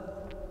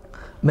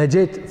me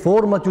gjetë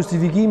format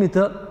justifikimit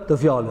të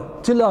fjallë.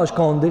 Cila është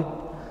kandi?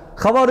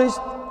 Khawarijt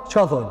që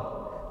ka thonë?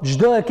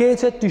 Gjdo e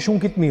keqe t'i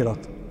shumë kitë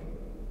mirat,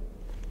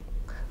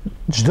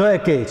 gjdo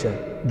e keqe,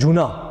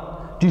 gjuna,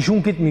 t'i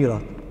shumë kitë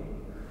mirat.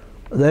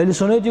 Dhe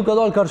Elisoneti ju ka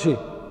dalë karshi,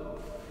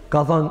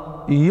 ka thënë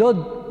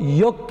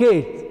jo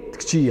ketë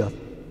të këqijat,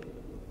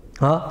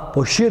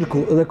 po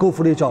shirku dhe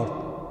kufri i qartë.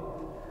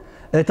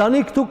 E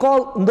tani këtu ka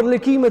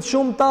ndërlikimet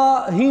shumë ta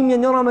himje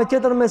njëra me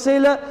tjetër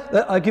mesele,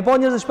 dhe a ki pa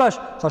njërës shpesh,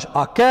 thash,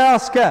 a ke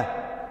as ke,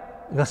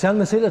 nga se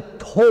janë mesele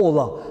të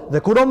holla, dhe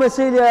kuro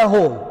meselja e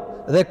hollë,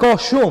 dhe ka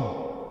shumë,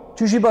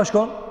 që shi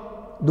bashkon?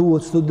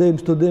 Duhet studim,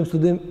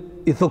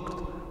 i thukt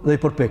dhe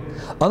i përpik.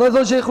 Andaj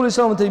thonë Sheikhul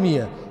Islam Ibn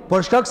Taymija,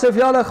 për shkak se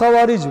fjala e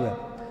xhavarijve,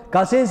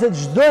 ka thënë se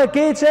çdo e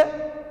keqe,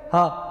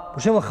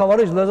 për shembull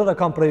xhavarij vëllezër e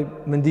kanë prej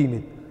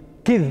mendimit,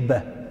 kidhbe,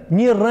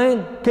 një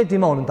rën këtë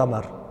imanin ta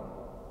merr.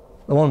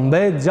 Domthon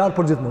mbet gjatë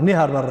për gjithmonë, një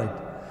herë me rën.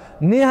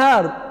 Një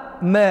herë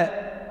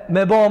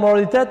me bë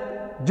moralitet,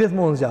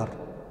 gjithmonë zjarr.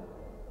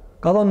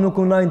 Ka thonë nuk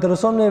na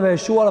intereson neve e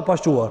shuar apo pa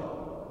shuar.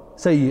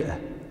 Se i e.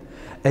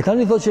 E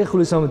tani thotë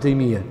Sheikhul Islam Ibn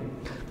Taymija,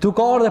 tu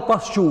ka ardhe pa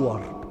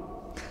shuar.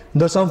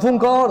 Ndërsa në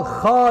fund ka ardhë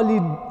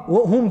Khalid,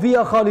 hum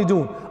fiha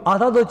khalidun,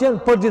 ata do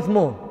t'jenë për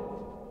gjithmonë.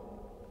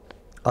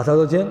 Ata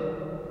do t'jenë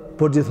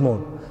për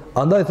gjithmonë.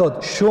 Andaj thot,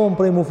 shumë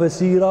prej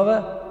mufesirave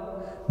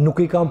nuk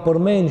i kam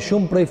përmenë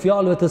shumë prej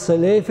fjalëve të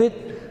selefit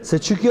se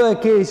që kjo e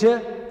keqe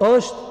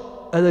është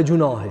edhe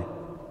gjunahi.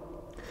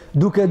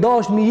 Duke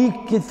dash mi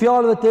hik këtë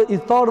fjalëve të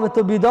itharëve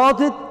të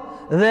bidatit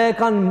dhe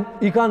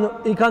i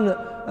kanë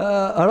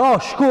ra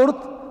shkurt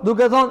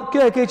duke thonë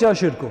kjo e keqe është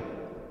shirku.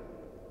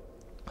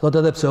 Thot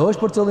edhe pse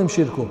është për qëllim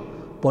shirku,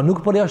 po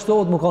nuk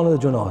përjashtohet më kanë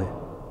edhe gjunahi.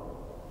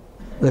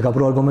 Dhe ka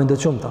pru argumentet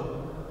shumëta.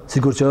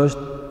 Sikur që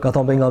është, ka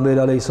thonë pejgamberi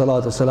alayhi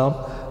salatu wassalam,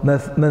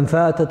 men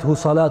fatet hu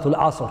salatul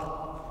asr.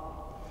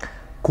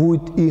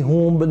 Kujt i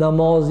humb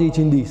namazi i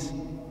qindis.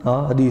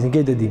 Hadithin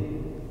këtë e dim.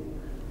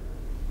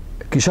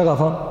 Kisha ka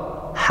thonë,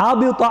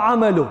 habita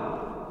amelu.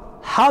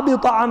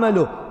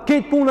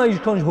 Këtë puna i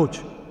shkon zhuq.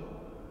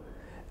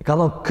 Ka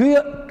thonë,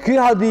 ky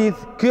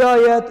hadith, ky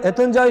ajet e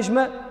të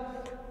ngjashme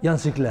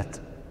janë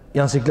siklet.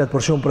 Janë siklet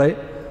për shumë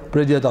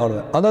prej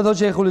djetarëve. Andaj thotë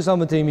Sheikhul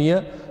Islam Ibn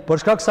Taymija, për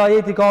shkak se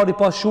ajeti ka ardhur i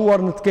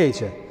pashuar në të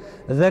keqe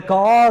dhe ka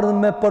ardhur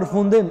me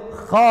përfundim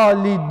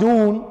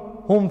khalidun,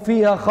 hum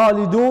fiha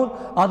khalidun,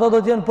 ata do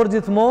të jenë për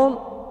gjithmonë,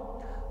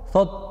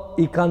 thotë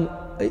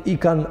i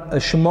kanë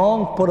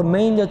shmang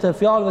përmendjet e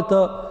fjalëve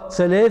të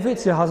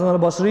selefit si Hasan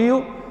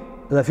al-Basriu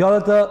dhe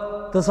fjalët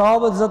të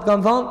sahabëve që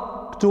kanë thënë,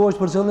 këtu është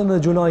për qëllim dhe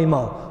gjunahi i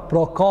madh.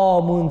 Pra ka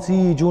mundësi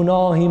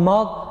gjunahi i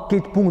madh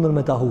këtë punën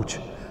me ta huq.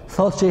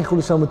 Thotë Sheikhul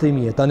Islam Ibn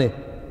Taymija tani.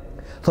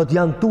 Thotë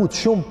janë tut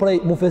shumë prej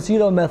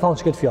mufesirëve me thonë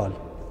që këtë fjalë.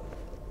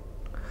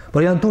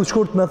 Por janë tu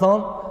shkurt me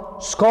thonë,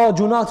 s'ka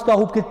gjunat që ta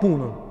hup këtë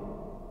punën.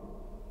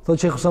 Thotë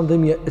që Hoxhë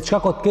Qëndrim, çka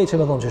ka të keqe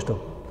me thonë çështu?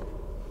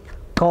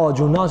 Ka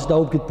gjunat që ta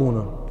hup këtë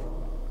punën.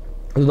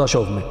 Do ta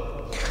shohim.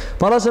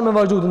 Para se me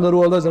vazhdu të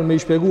ndërrua lezër me i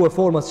shpjegu e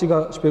format që ka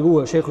shpjegu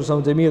e Shekhu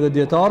Islam Tejmije dhe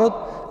djetarët,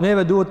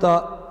 neve duhet ta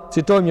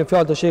citojmë një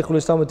fjalë të Shekhu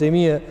Islam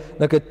Tejmije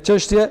në këtë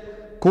çështje,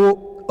 ku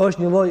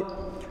është një lloj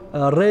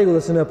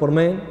rregulle që ne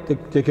përmend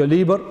te kjo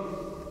libër,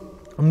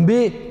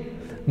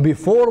 mbi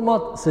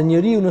format se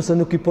njeriu nëse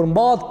nuk i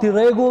përmbahet këtij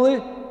rregulli,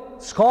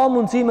 s'ka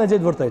mundësi me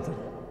gjetë vërtetën.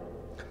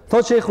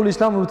 Thotë Shekhu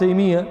Islam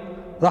Tejmije,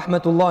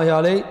 rahmetullahi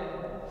alej,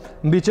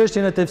 mbi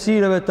çështjen e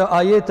tefsireve të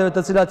ajeteve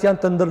të cilat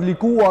janë të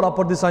ndërlikuara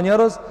për disa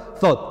njerëz,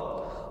 thotë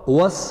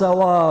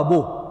was-sawabu.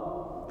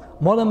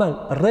 Mora men,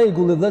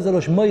 rregulli vëllezër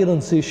është më i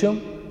rëndësishëm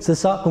se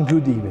sa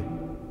konkludimi.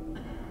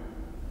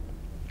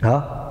 Ha?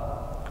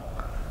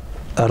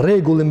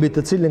 Rregulli mbi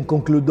të cilin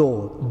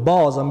konkludohet,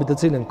 baza mbi të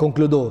cilin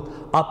konkludohet,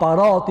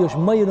 aparati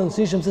është më i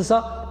rëndësishëm se sa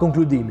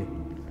konkludimi.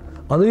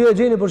 Andaj ju e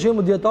gjeni për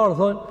shembull dietar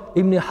thonë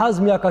Ibn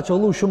Hazmi ja ka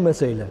çollu shumë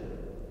mesele.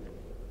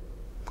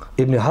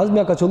 Ibn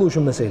Hazmi ja ka çollu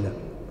shumë mesele.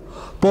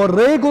 Por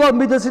rregullat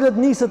mbi të cilat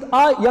niset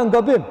ai janë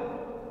gabim.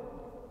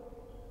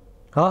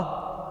 Ha?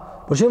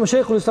 Por shembull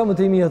Sheikhul Islam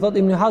Tejmije thot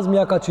Ibn Hazmi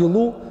ja ka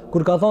çillu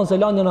kur ka thonë se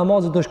lanja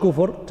namazit është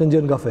kufër të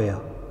nxjerr nga feja.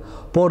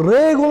 Por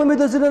rregullin mbi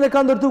të cilën e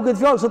ka ndërtuar këtë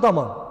fjalë sot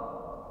tamam.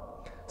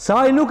 Se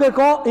ai nuk e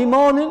ka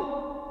imanin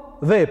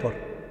vepër.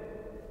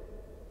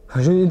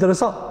 Është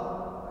interesant.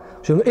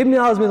 Shembull Ibn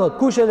Hazmi thot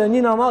kush e lën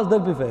një namaz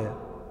del pi feja.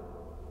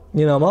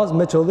 Një namaz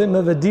me qëllim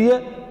me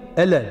vedije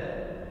e lën.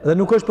 Dhe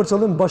nuk është për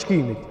qëllim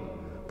bashkimit.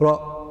 Pra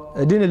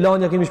e dini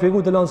lanja kemi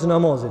shpjeguar të lanë së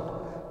namazit.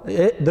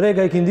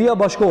 Dreka i kindia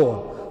bashkohen.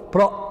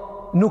 Pra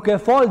nuk e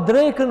fal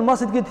drekën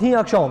masi të ketë hi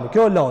akşami.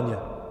 Kjo është lanje.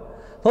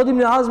 Thot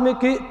Ibn Hazmi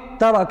ki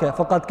tarake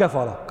faqat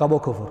kafara, ka bo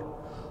kufër.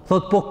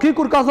 Thot po ki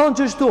kur ka thonë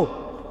çështu,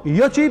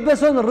 jo që i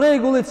beson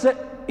rregullit se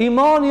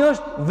imani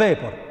është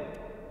vepër.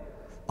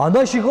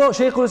 Andaj shiko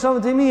Sheikhul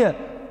Islam Tejmije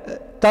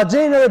ta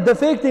gjenë edhe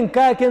defektin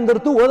ka e ke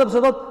ndërtu, edhe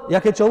pse thot ja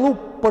ke qollu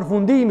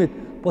përfundimit,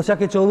 po s'ja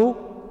ke qollu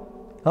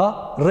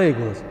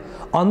rregullës.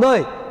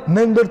 Andaj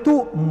me ndërtu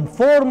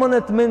formën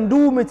e të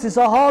mendumit si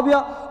sahabja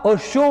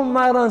është shumë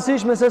më e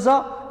rëndësishme se sa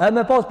e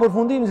me pas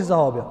përfundimin si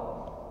sahabja.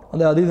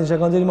 Andaj hadithin që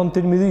kanë dhënë Imam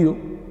Tirmidhiu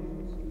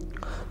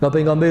nga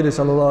pejgamberi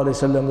sallallahu alaihi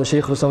wasallam dhe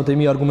Sheikhul Islam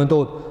Tejmije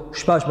argumentohet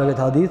shpesh me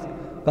këtë hadith,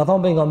 ka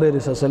thënë pejgamberi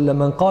sallallahu alaihi wasallam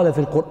men qala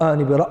fi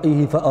al-Qur'ani bi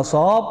ra'yihi fa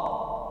asab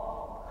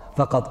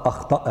faqad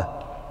akhta'a.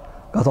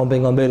 Ka thënë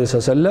pejgamberi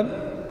sallallahu alaihi wasallam,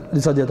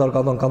 disa dietar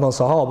kanë thënë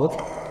sahabët,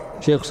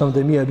 Sheikhul Islam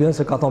Tejmije bën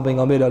se ka thënë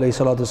pejgamberi alayhi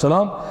salatu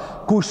wasalam,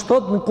 kush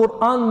thot në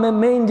Kur'an me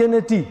mendjen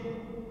e tij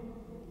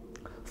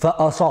fa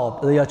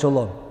asab dhe ja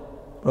çollon.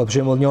 Pra për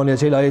shembull njëri e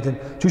çel ajetin,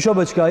 çu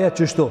shohë çka ajet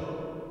çështu.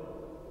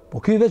 Po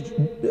ky veç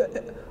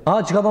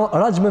që ka thonë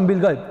rajme mbil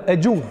gajb, e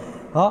gjumë,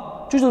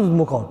 çështë do të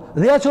më kanë,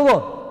 dhe ja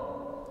çollon.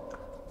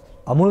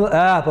 A mund,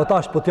 po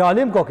tash, po t'ja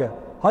alim koke,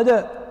 hajde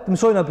të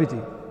mësojnë apiti.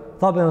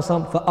 Tha për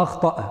nësam, fa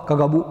akhtae,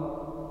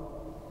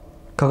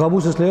 ka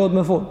gabu se s'lejot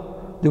me fund.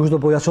 Dikush do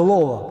po ja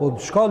çollova, po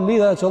shka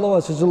lidha ja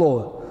çollova se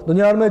çollova. Do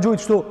njerë me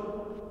gjujt shtu,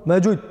 me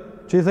gjujt,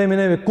 që i themi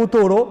neve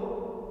kuturo,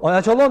 a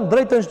ja çollon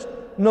drejtën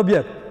në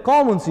objekt. Ka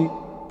mundësi,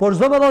 por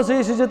çdo me thonë se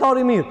ishi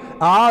qytetari mirë,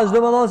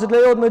 çdo me thonë se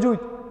t'lejot me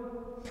gjujt.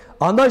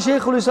 Andaj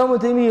Sheikhul Islam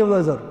Tejmije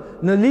vëllezër,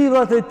 në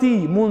librat e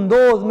tij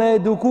mundohet me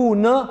eduku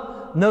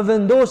në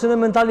vendosjen e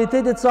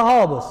mentalitetit të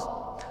sahabës.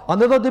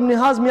 Andaj thot Ibn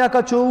Hazmi ja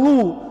ka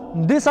qollu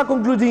në disa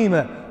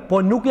konkludime,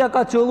 po nuk ja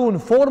ka qollu në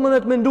formën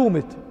e të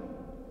mendumit.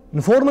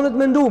 Në formën e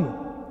të mendumit.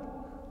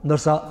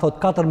 Ndërsa thot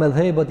katër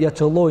medhhebet ja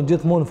çollojnë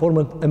gjithmonë në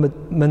formën e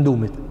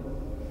mendumit.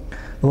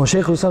 Domthonë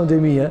Sheikhul Islam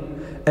Tejmije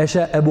e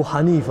sheh Ebu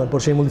Hanifën, për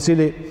shembull, i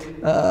cili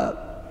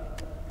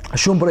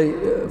shumë prej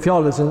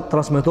fjalëve që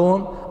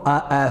transmetohen, a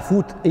e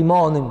fut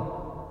imanin,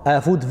 a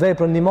e fut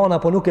veprën në iman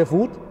apo nuk e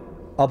fut,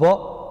 apo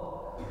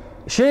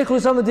Sheikhul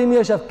Islam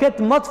Tejmije shef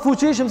këtë më të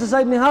fuqishëm se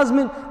sa Ibn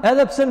Hazmin,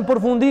 edhe pse në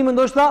përfundimin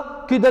ndoshta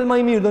ky del më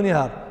i mirë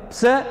ndonjëherë.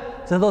 Pse?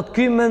 Se thot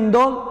ky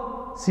mendon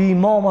si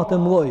imamat e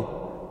mëdhoj.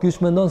 Ky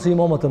s'mendon si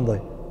imamat e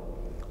mëdhoj.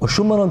 Është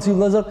shumë më rëndësi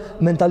vëllezër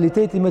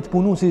mentaliteti me të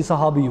punu si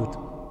sahabijut.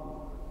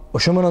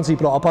 Është shumë më rëndësi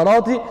pra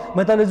aparati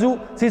me ta lexu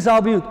si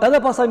sahabijut,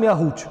 edhe pastaj me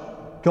huç.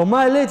 Kjo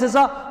më e lehtë se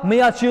sa me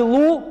ja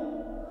qillu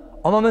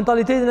ama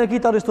mentalitetin e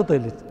kitë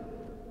Aristotelit.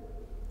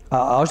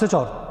 Është e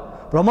qartë.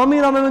 Pra më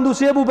mira me mendu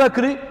si Ebu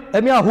Bekri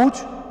e mja huq,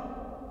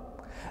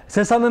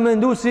 se sa me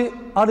mendu si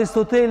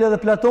Aristoteli dhe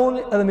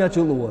Platoni edhe mja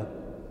qëlluhe.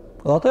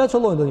 Dhe ato ja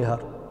qëllojnë dhe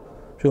njëherë.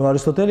 Që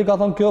Aristoteli ka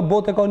thonë kjo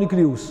botë e ka një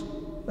kryus.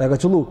 E ka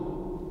qëllu.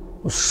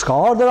 Ska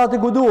ardër ati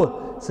ku duhet,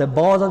 se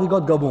bazat i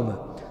ka të gabume.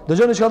 Dhe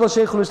gjëni që ka thotë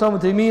Sheikhul Islam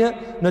Tejmije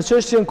në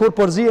çështjen kur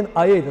përzien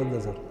ajetet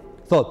dhe zërë.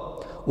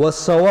 Thotë,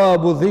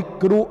 was-sawabu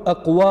dhikru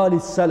aqwali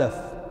salaf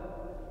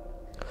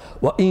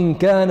wa in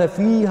kana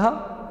fiha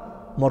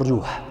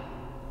marjuh.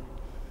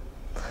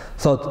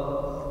 Thot,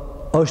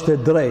 është e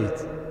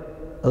drejt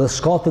edhe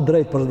s'ka të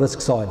drejt për veç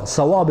kësajna.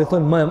 Sawabi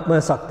thonë më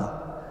e sakta,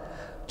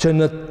 që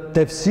në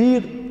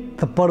tefsir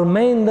të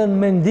përmenden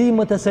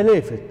mendimet e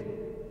selefit,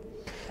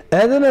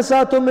 Edhe nëse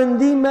ato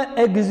mendime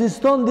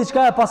ekziston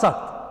diçka e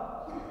pasakt.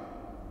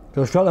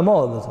 Kjo është fjalë e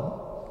madhe, vetëm.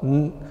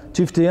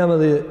 Çifti jam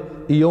edhe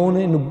i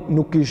joni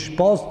nuk kish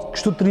pas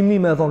kështu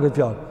trimime e thon këtë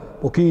fjalë.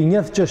 Po ki i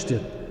njeh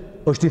çështjet.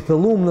 Është i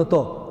thellum në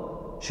to.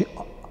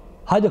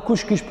 Hajde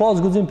kush kish pas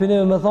guxim për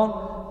neve me thon,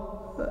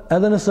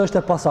 edhe nëse është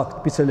e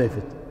pasakt pi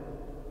selefit.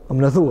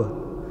 Më në thua.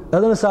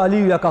 Edhe nëse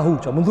Aliu ja ka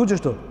huça, mund thuçë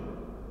kështu.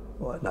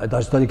 Na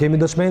tani kemi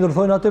dëshmendur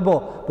thonë atë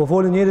po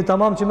folin njëri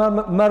tamam që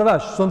merr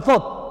vesh, s'on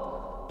thot.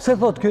 Pse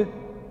thot ky?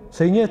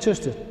 Se i njeh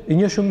çështjet, i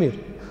njeh shumë mirë.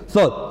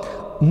 Thot,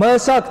 më e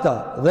sakta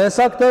dhe e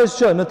sakta është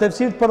që në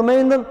tefsir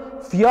përmenden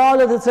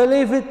fjalët e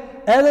selefit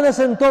edhe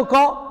nëse në to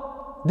ka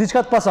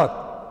diçka të pasakt.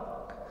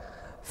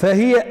 Fa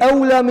hiya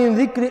awla min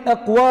dhikri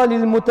aqwali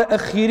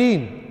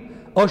al-mutaakhirin.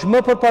 Është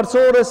më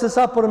përparësore se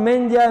sa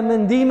përmendja e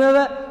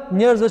mendimeve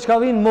njerëzve që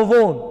vinë më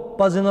vonë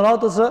pas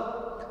gjeneratës së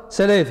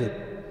selefit.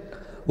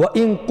 Wa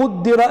in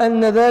quddira an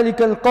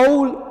dhalika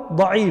al-qawl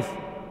da'if.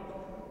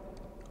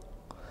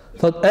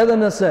 Thot edhe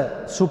nëse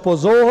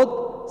supozohet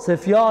se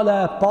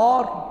fjala e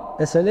parë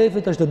e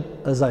selefit është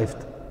e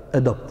zaift, e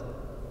dopt.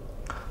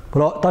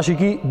 Pra tash i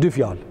ki dy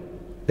fjalë.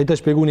 E të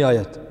shpjegoj një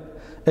ajet.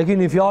 E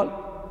keni fjalë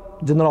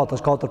gjeneratës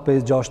 4,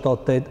 5, 6, 7,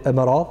 8 e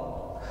më radh,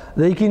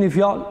 dhe i keni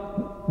fjalë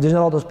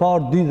gjeneratës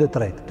parë, 2 dhe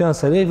 3. Këto janë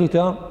selefit, këto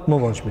janë më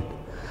vonshmit.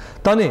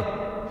 Tani,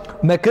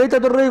 me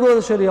krejtë të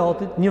rregullave të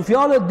shariatit, një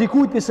fjalë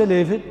dikujt pi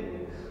selefit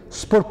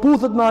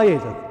s'përputhet me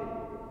ajetet.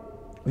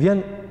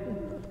 Vjen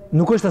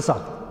nuk është e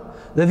saktë.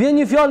 Dhe vjen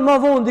një fjalë më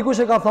vonë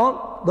dikush e ka thënë,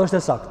 do është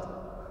e saktë.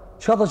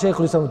 Çka thotë Sheikh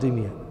Islam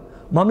Timi?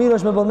 Ma mirë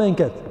është me përmend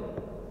këtë.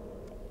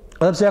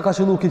 Edhe pse ja ka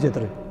shëllu këtë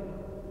tjetër.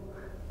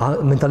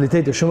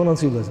 Mentaliteti është shumë e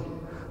rëndësishme.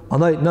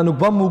 Andaj na nuk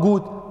bëm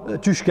mugut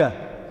çyshke.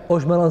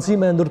 Është me rëndësi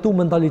me ndërtu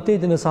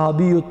mentalitetin e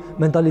sahabijut,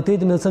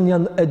 mentalitetin me të cilën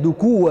janë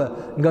edukuar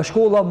nga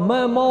shkolla më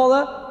e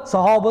madhe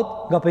sahabët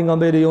nga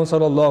pejgamberi jon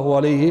sallallahu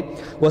alaihi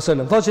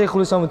wasallam. Thotë Sheikh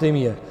Islam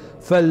Timi,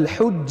 "Fal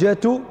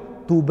hujjatu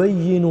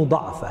tubayyinu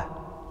da'fa."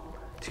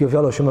 Kjo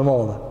fjallë është shumë e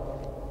madhe.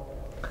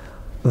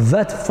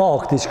 Vetë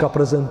fakti që ka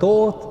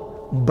prezentohet,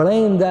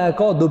 brenda e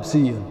ka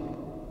dobësien.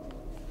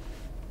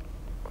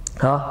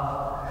 Ha?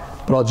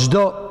 Pra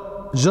gjdo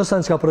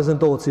sen që ka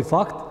prezentohet si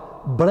fakt,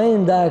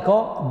 brenda e ka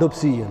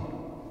dobësien.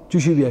 Që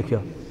shqivje kjo?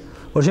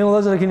 Por shemë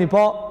dhe zërë keni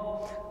pa,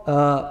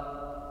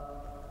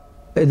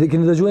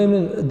 keni të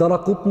gjuhemnin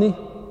Darakutni,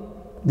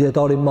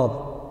 djetari madhë.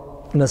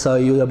 Nësa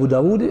ju dhe Abu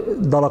Davudi,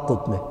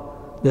 Darakutni.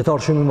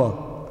 Djetari shumë i madhë.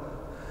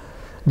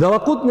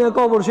 Darakutni e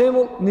ka për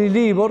shemull një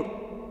libër,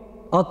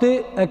 aty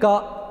e ka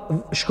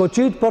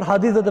shkoqit për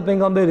hadithet e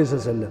pejgamberit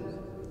sallallahu alaihi wasallam.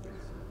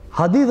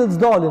 Hadithet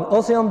s'dalin,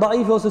 ose janë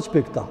daife ose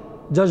çpikta,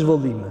 6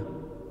 vëllime.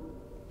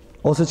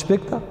 Ose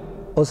çpikta,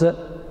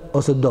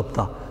 ose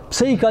dopta.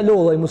 Pse i ka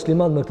lodha i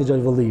musliman me këto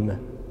 6 vëllime?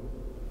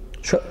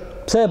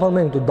 Pse e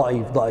përmend këtu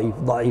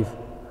daif?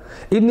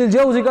 Ibn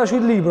al-Jauzi ka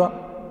shkruar libra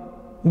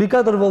mbi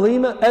 4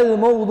 vëllime, el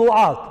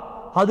mawdu'at,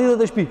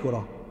 hadithet e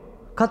shpikura.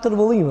 4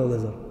 vëllime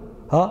vëllezër.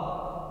 Ha?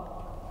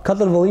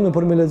 4 vëllime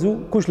për me lexu,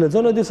 kush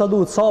lexon e di sa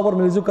duhet sabër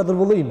me lexu 4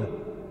 vëllime.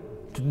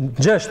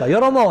 Gjeshta, jo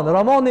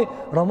Ramani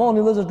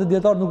vëllezër të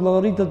dietar nuk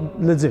llogaritet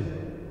lexim.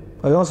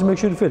 Ajo është me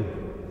këshir film.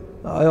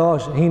 Ajo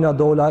është hina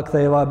dola,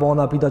 ktheva e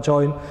bona pita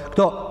çajin.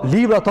 Këto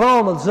libra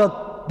trauma që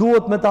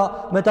duhet me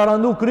ta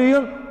randu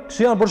kryen,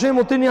 që janë për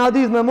shembull ti një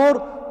hadith me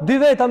morr, 2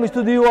 veta mi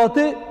studiu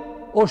aty,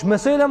 është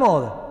mesele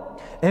madhe.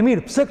 E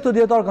mirë, pse këto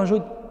dietar kanë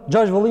shujt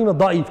 6 vëllime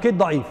daif, këtë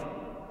daif.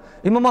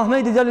 Imam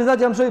Ahmedi Djalizat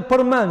jam shoj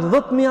përmend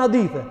 10.000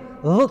 hadithe.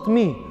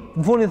 10.000,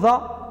 më funi tha,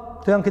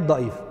 këto janë këtë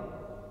daif.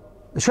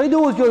 Shaj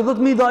duhet kjo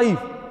 10.000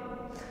 daif.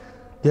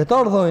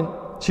 Djetarë dhojnë,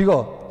 qiko,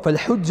 fel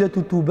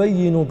hujgjetu tu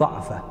bejjinu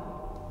da'fe.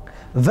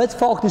 Vetë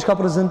fakti që ka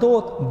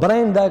prezentohet,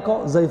 brenda e ka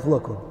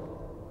zajflëkun.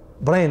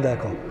 Brenda e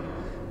ka.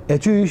 E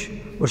qysh,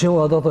 për shemë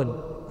dhe të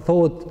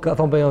thotë, ka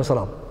thonë pejgamberi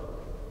sallam.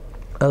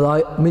 Edhe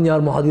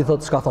minjarë mu hadith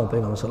thotë, s'ka thonë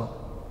pejgamberi sallam.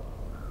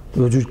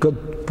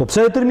 Po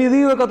pse e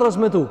 3.000 ka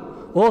transmetu?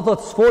 O,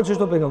 thotë, s'folë që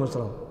shto pejgamberi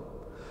sallam.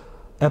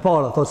 E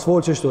para, thotë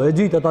s'folë që shto. E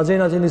gjithë, ta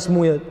gjena që një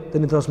smuje të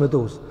një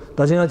transmetus.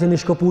 Ta gjena që një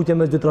shkëputje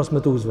me 2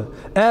 transmetusve.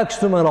 E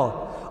kështu me ra.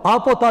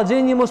 Apo ta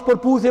gjenë një mos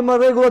përputhje me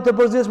regullat e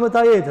përzjesme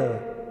të ajeteve.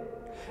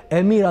 E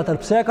mirë atër,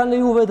 pse e kanë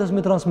leju vetës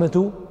me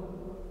transmetu?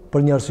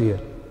 Për një arsye.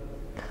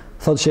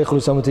 Thotë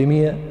Shekhu Islam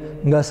Timie,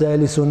 nga se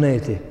ehli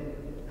suneti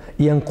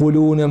janë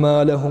kulune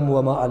ma alehum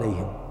wa ma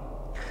alejhim.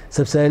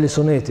 Sepse ehli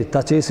suneti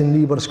ta qesin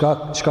liber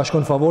shka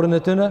shkon favorin e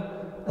tëne,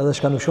 edhe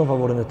shka nuk shkon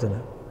favorin e tëne.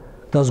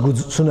 Ta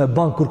zgudzun e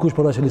bankë kërkush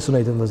për ehli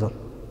sunetin vëzër.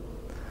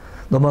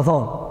 Do më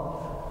thonë,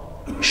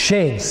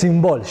 shenjë,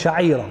 simbol,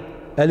 shaira,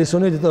 ehli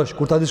sunetit është,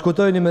 kur ta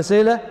diskutojnë një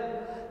mesele,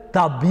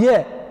 ta bje,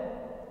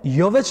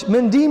 jo veç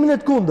mendimin e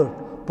të kundër,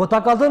 po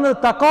ta ka dhënë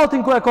ta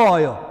katin ku e ka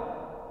ajo,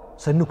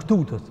 se nuk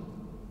tutët.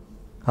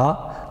 Ha?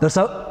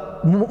 Dërsa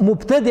mu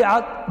pëtedi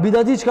atë,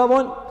 bidati që ka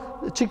bojnë,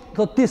 që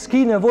thot ti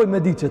s'ki nevoj me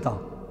ditë që ta.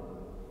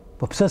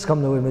 Po pse s'kam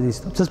nevoj me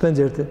ditë? Pse s'pen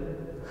gjërti?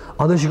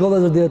 Andë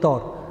shikollë dhe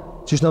djetarë,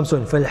 që shë në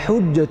mësojnë, fel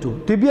hujgjetu,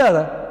 ti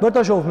bjere, bërë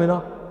ta shofmi na,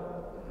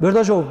 bërë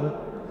ta shofmi.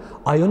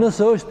 Ajo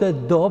nëse është e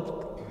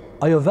dopt,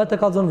 ajo vetë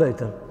e ka zënë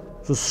vetën.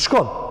 Që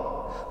s'shkon,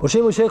 Për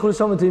shembull Sheikhul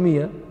Islam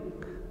Taymija,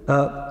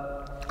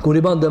 kur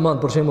i ban demand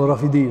për shembull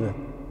rafidive,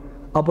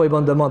 apo i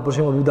ban demand për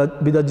shembull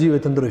bidatxive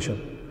të ndryshëm.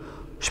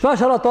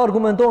 Shpesh ata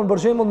argumentojnë për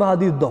shembull me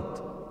hadith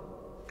dopt.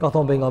 Ka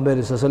thonë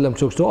pejgamberi sallallahu alajhi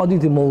wasallam kështu,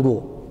 hadithi maudhu.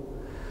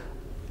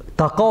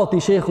 Takati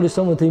Sheikhul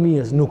Islam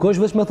Taymijas nuk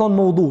është vetëm me thonë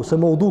maudhu, se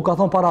maudhu ka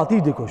thonë para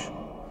atij dikush.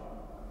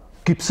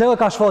 Ki pse e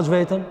ka shfaq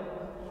veten?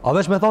 A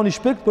veç me thonë i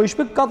shpikt, po i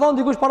shpikt ka thonë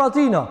dikush para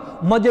tina.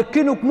 Madje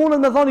ky nuk mundet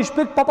me thonë i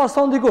shpikt pa pas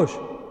thonë dikush.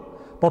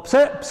 Po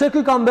pse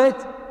ky ka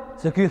mbet?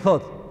 Se ky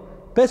thot,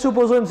 pe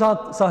supozojmë sa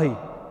sahi.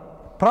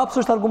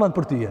 Prapë është argument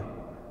për tyje.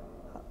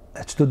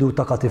 E çto duhet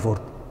takati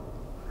fort.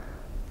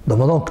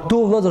 Domethënë këtu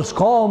vëllazër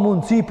s'ka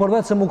mundësi për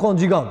vetë se më kon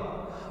gjigant.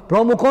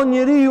 Pra më kon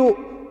njeriu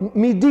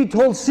mi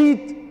ditë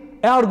hollësit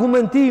e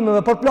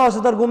argumentimeve,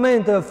 përplasjet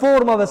argumenteve,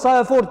 formave,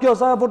 sa e fort kjo,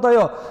 sa e fort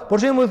ajo.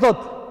 Për shembull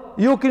thot,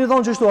 ju keni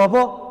thonë çështu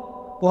apo?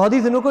 Po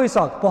hadithi nuk është i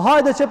sakt. Po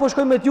hajde që po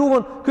shkojmë me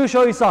Juven, ky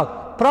është i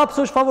sakt.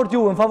 Prapë është favor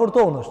Juven, favor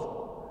tonë është.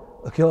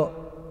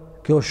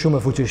 Kjo është shumë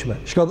e fuqishme.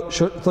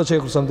 Thot që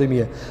e kusam të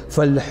mije.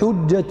 Fal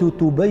hujjatu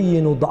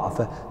tubayyinu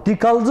da'fa. Ti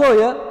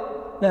kallzoje,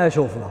 ne e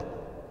shohna.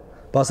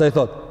 Pastaj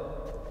thot,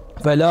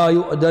 fala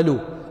yu'dalu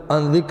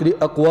an dhikri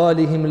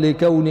aqwalihim li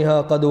kaunha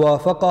qad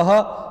wafaqaha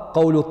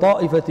qawlu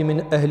ta'ifati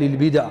min ahli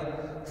al-bid'ah.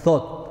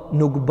 Thot,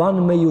 nuk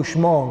ban me ju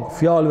shmang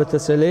fjalëve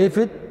të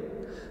selefit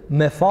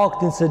me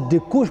faktin se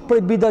dikush prej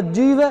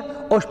bidatxive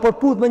është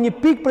përputh me një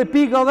pikë prej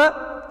pikave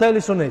të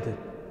ehli sunnetit.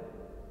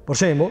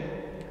 Për shembull,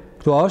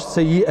 këtu është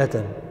se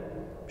jetën.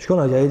 Shkon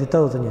ajo ajeti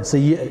 81, se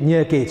një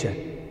e keqe.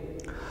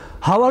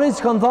 Havarit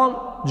kanë thonë,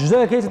 çdo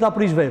e keqe ta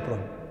prish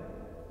veprën.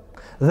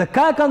 Dhe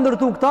ka e kanë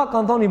ndërtu këta,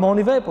 kanë thonë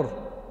imani vepër.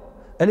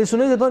 Ehli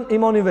sunnetit thonë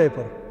imani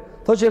vepër.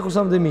 Thotë që e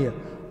kusam dhe mije.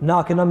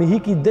 Na kena mi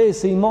hik ide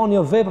se imani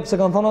o vepër,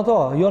 pse kanë thonë ato,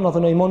 jo na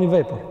thonë imani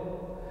vepër.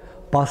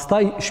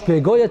 Pastaj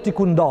shpjegoje ti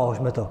ku ndahesh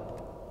me to.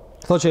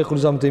 Thotë që e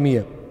kusam dhe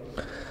mije.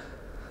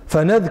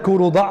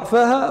 Fanadhkuru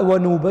da'faha wa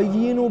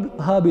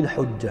nubayyinuha bil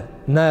hujja.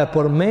 Na e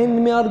përmend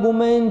me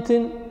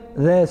argumentin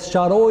dhe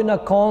sqarojnë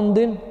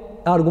kandin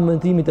e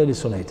argumentimit e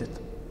lisonetit.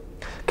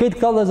 Këtë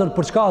këta dhe zërë,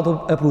 për çka ato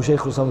e pru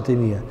Sheikhul Islam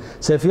Taymija?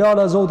 Se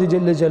fjala Zoti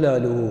Gjelle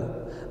Gjelaluhu,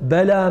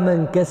 bela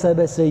men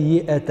kesebe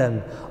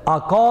sejji'eten, a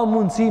ka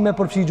mundësi me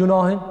përfshi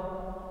gjunahin?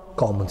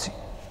 Ka mundësi.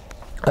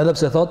 Edhe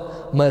pse thot,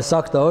 më e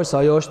sakta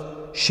është, ajo është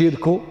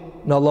shirku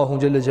në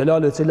Allahun Gjelle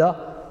Gjelaluhu, cila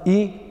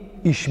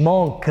i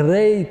shman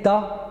krejta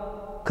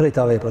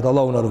veprat,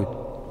 Allahun arrujt.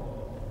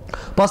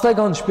 Pastaj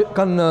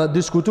kanë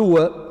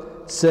diskutue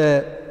se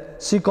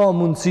si ka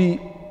mundësi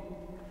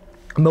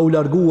me u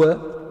largue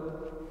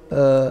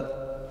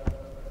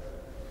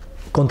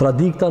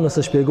kontradikta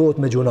nëse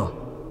shpjegohet me gjuna.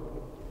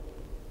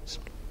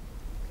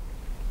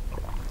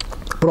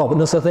 Pra,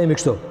 nëse themi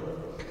kështu,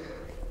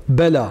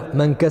 bela,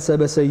 men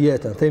kesebe se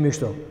jetën, themi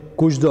kështu,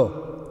 kushdo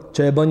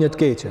që e bën një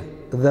të keqe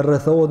dhe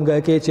rrethohet nga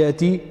e keqe e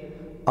ti,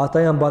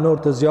 ata janë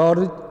banor të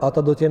zjarrit,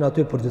 ata do t'jenë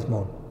aty për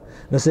gjithmonë.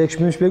 Nëse e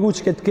këshmi shpjegu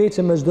që këtë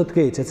keqe me çdo të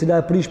keqe, cila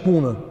e prish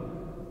punën,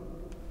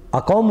 a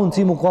ka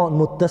mundësi mu ka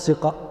më të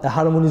tesika e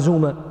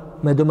harmonizume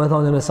me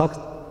domethënien e sakt?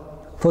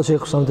 Thotë që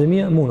e kusam të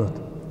mija, mundet.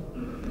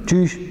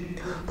 Qysh?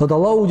 Thotë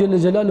Allahu Gjelle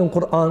Gjelalu në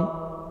Kur'an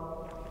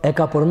e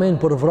ka përmen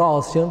për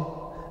vrasjen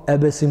e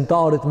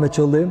besimtarit me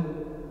qëllim,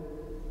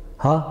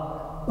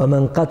 e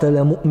men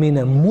qatala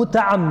mu'minen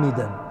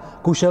muta'ammiden,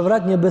 kush e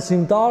vret një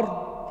besimtar,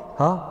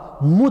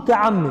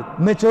 muta'ammid,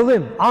 me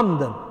qëllim,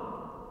 amden,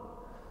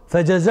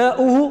 fe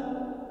jazauhu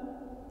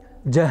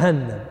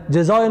jahannam,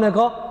 jazajën e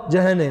ka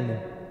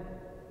jahannemin.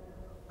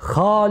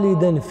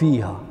 Khaliden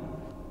fiha,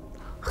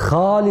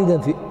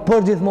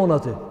 për gjithmonë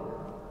aty.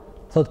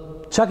 Thot,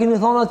 çka keni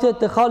thonë atje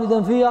te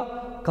khaliden fiha?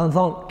 Kanë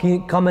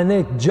thonë, ka me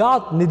nejt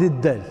gjatë një ditë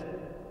del.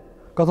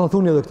 Ka thonë,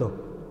 thuni edhe këto.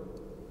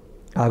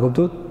 A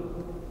kuptut?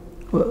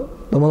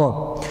 Domethënë,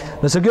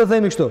 nëse kjo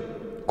themi kështu,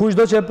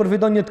 kushdo që e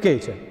përfiton një të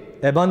keqe,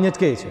 e ban një të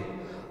keqe,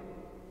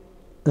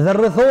 dhe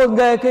rrethohet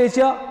nga e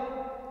keqja,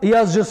 i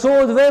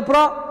azgjësohet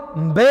vepra,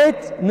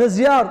 mbet në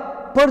zjarr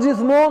për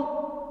gjithmonë.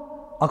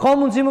 A ka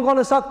mundësi më ka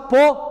në sakt?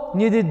 Po,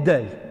 një ditë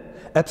del.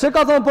 E pse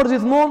ka thonë për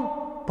gjithmonë?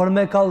 Për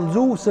me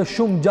kallëzu se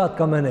shumë gjatë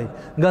ka me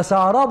nejtë. Nga sa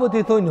arabët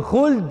i thonë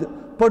khuld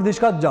për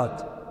diçka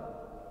gjatë.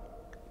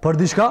 Për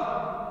diçka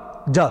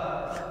gjatë.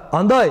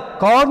 Andaj,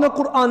 ka ardhur në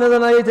Kur'an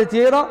edhe në ajete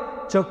tjera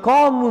që ka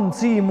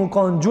mundësi më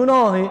ka në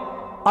gjunahi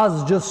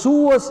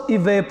azgjësues i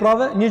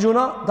veprave, një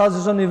gjuna të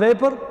azgjëson i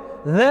vepër,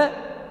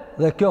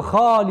 dhe kjo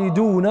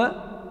khalidune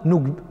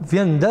nuk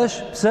vjen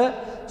ndesh, pse?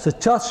 Se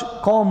qaç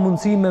ka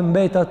mundësi me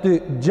mbet aty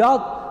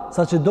gjatë,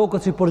 sa që do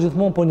këtë si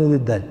përgjithmon për një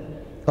ditë del.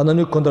 Ka në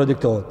nuk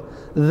kontradiktohet.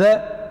 Dhe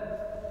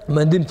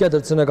mendim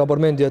tjetër që ne ka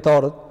përmen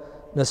djetarët,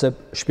 nëse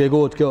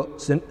shpjegohet kjo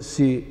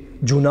si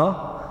gjuna,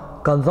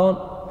 kanë thonë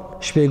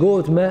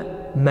shpjegohet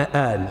me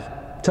el.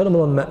 Qërë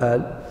më thonë me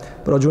el?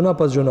 Pra gjuna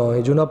pas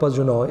gjunahi,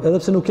 edhe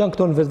pse nuk janë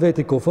këto në vetë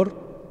veti kufër,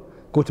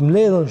 ku të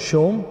mledhen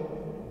shumë,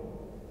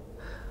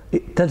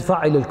 të të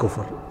fa'il e lë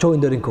kufër,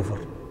 qojnë dërin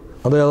kufër.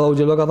 Andaj Allahu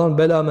Gjello ka thonë,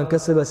 bela men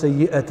kesebe se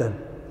ji'eten.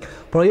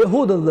 Pra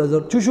jehudët dhe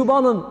zërë, që shu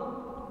banën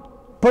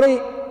prej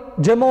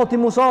gjemati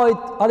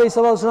Musait, a.s.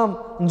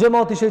 në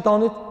gjemati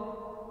shejtanit,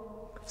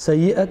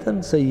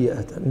 Sayyi'atan,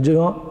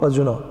 gjuna pas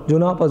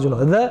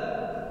gjuna.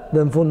 Dhe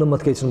në fund në më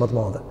të keqën më të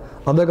madhe.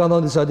 Andaj ka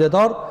thënë disa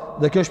dietar,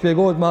 dhe kjo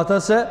shpjegohet me atë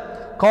se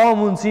ka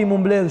mundësi mu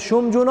mbledh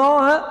shumë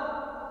gjunahe,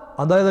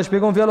 andaj edhe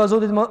shpjegon fjala e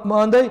Zotit më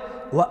andej,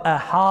 wa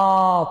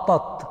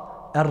ahatat,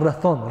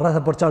 rrethon, rreth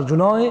e përçar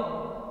gjunahi,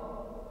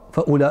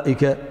 fa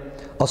ulaike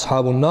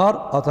ashabun nar,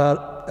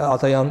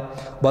 ata janë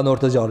banor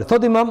të zjarrit.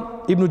 Thot Imam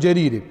Ibn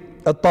Gjeriri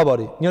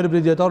at-Tabari, njëri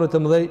prej dietarëve të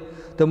mëdhej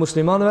të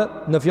muslimanëve,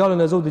 në fjalën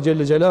e Zotit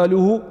xhel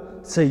xelaluhu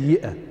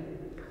sayyi'a.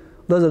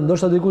 Dhe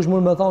ndoshta dikush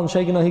mund më thonë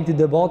shekin a hikti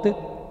debatit.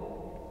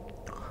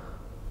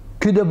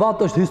 Ky debat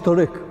është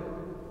historik.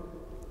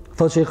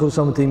 Thot Sheikh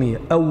Islam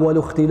Taymija,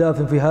 awwalu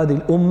ikhtilafin fi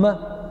hadhihi al-umma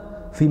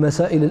fi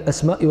masail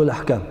al-asma' wal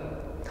ahkam.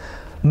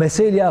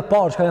 Meselja e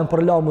parë që janë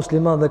përla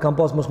musliman dhe kanë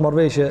pas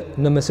mosmarrveshje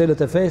në meselet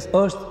e fesë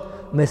është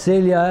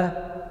meselja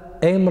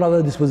e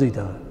emrave dhe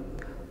dispozitave.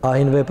 A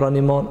hin vepra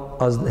në iman,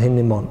 as hin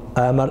në iman.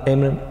 A e merr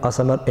emrin,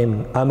 as e merr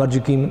emrin. A e merr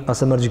gjykimin,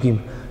 as e merr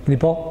gjykimin. Keni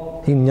pa?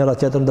 Hin njëra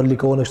tjetër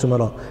ndërlikohen kështu me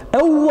radhë.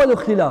 Awwalu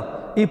ikhtilaf.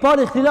 I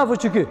pari ikhtilaf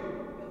është ky.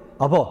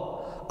 Apo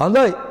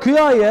andaj, ky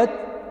ajet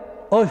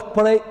është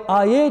prej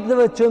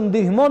ajeteve që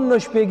ndihmon në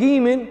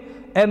shpjegimin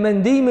e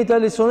mendimit e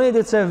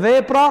Ahlusunnetit se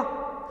vepra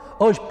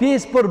është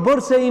pjesë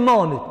përbërëse e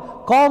imanit.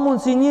 Ka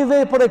mundsi një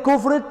vepër e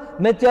kufrit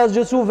me t'ia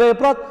zgjesu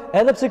veprat,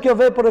 edhe pse kjo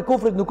vepër e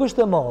kufrit nuk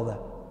është e madhe.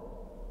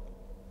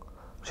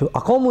 A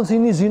ka mundsi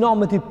një zina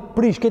me t'i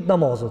prish këtë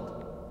namazët?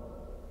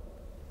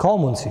 Ka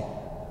mundsi.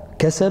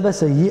 Kesebe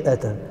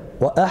sayyi'atan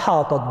wa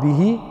ahatat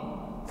bihi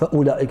fa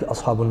ulaika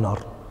ashabun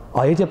nar.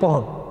 Ajeti po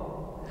hon.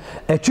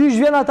 E qysh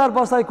vjen atar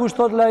pastaj kush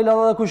thot la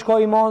ilaha dhe kush ka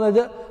iman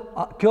edhe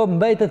kjo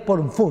mbetet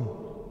për në fund.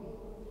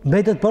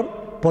 Mbetet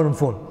për në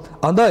fund.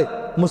 Andaj,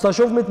 mos ta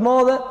shohim të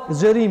madhe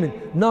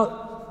zgjerimin.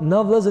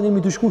 Na vëllezër jemi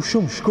të shku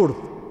shumë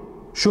shkurt.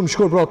 Shumë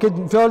shkurt, pra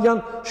këtë fjalë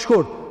janë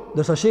shkurt.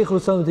 Dërsa Sheikh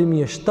Islam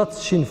Taymija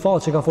 700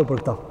 faqe që ka fol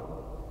për këta.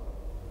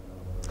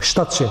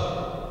 700.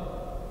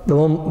 Dhe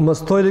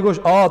mos thoj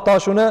dikush,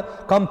 tash unë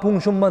kam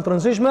punë shumë më të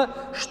rëndësishme,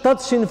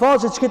 700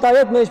 faqe që këta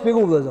jetë me e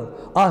shpjegu vëllezër.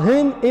 A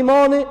hin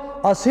imani,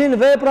 as hin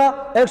vepra,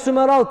 e kështu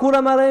me radhë, kur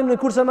e merr emrin,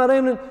 kurse merr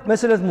emrin,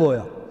 meselet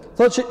mëdha.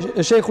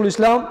 Thotë Sheikhul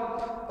Islam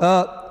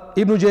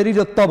Ibn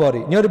Gjeriri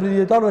at-Tabari, njëri prej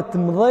dietarëve të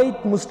mëdhej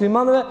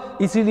muslimanëve,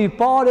 i cili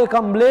pari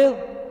ka mbledh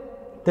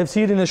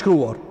tefsirin e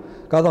shkruar.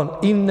 Ka thonë,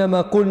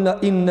 innama qulna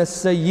inna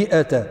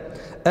as-sayyi'ata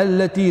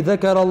allati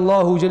dhakara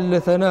Allahu jalla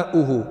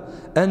thana'uhu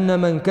أن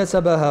من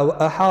كسبها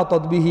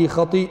وأحاطت به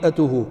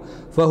خطيئته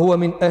فهو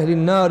من أهل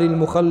النار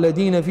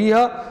المخلدين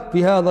فيها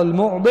في هذا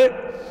الموضع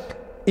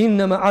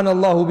إنما عنى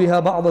الله بها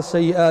بعض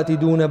السيئات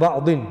دون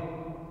بعض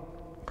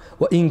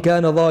وإن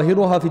كان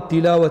ظاهرها في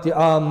التلاوة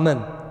عاما.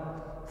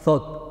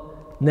 Thot,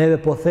 neve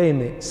po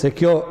themi se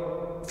kjo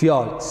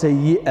fjalë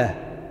sayyi'a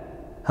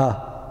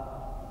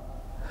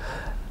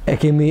e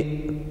kemi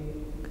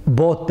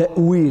bot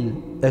ta'wil,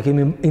 e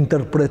kemi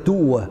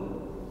interpretuar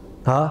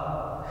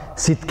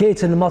si të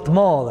keqen më të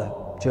madhe,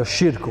 që është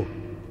shirku.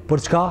 Për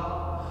çka?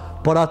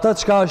 Për atë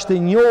çka është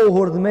i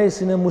njohur në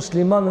mesin e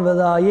muslimanëve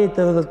dhe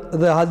ajeteve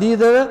dhe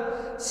haditheve,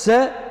 se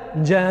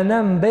në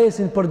xhenem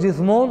mbesin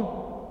përgjithmonë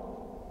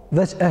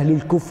veç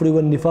ehlul kufri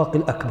wal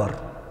nifaqil akbar.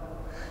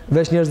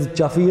 Veç njerëz të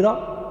qafira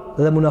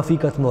dhe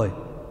munafikat mëdhej.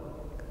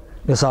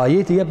 Nëse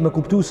ajeti jep me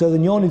kuptues se edhe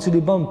njëri i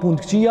cili bën punë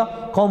të këqija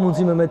ka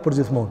mundësi me të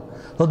përgjithmonë.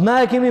 Thot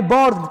na e kemi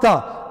bardh këta,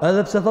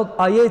 edhe pse thot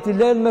ajeti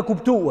lën me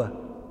kuptue.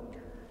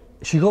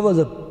 Shikova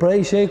se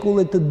prej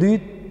shekullit të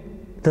dytë,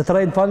 të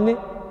tretë falni,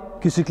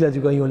 ky siklet ju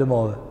ka një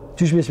ulemave.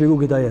 Çish më shpjegoj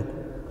këtë ajet.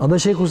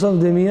 Andaj sheku sa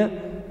ndemie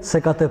se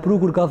ka tepru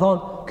kur ka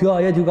thonë, ky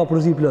ajet ju ka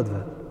përzi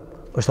plotve.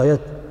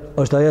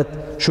 Është ajet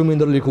shumë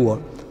i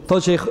ndërlikuar.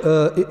 Thotë Sheikh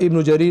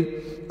Ibn Gjerir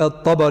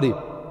at-Tabari,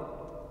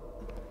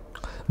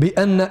 bi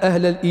anna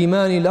ahla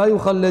al-iman la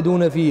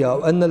yukhalladuna fiha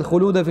wa anna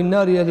al-khulud fi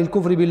an-nar ahli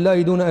al-kufr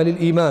billahi duna ahli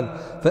al-iman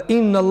fa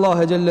inna Allah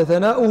jalla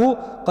thana'uhu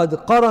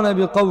qad qarana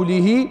bi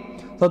qawlihi.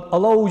 Thot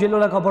Allahu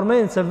xhelala ka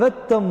përmend se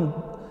vetëm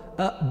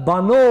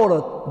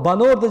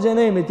banorët e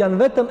xhenemit janë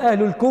vetëm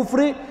ehlul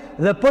kufri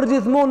dhe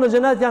përgjithmonë në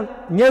xhenet janë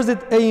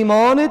njerëzit e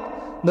imanit,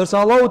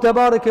 ndërsa Allahu te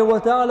bareke ve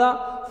teala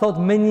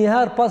thot më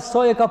njëherë pas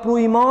saj e ka pru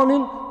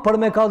imanin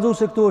për me kallëzu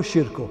se këtu është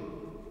shirku.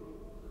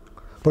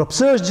 Por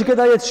pse është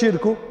gjithë ajet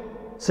shirku?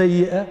 Se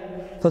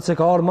thot se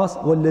ka armas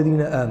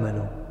walladhina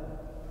amanu.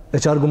 E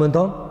që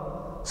argumenton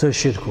se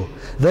është shirku.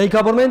 Dhe i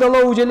ka përmend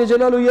Allahu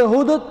xhelalu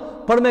jehudët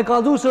për me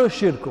kallëzu se është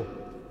shirku.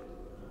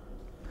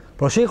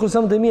 Pra Sheikhul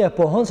Islam Taymija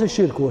po hën se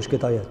shirku është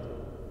këtë ajet.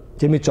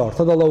 Kemi qartë,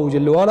 thot Allahu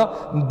xhallahu ala,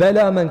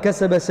 bela men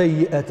kasaba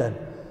sayyi'atan.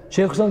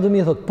 Sheikhul Islam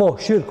Taymija thot, po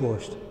shirku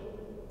është.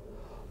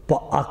 Po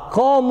a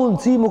ka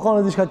mundësi mu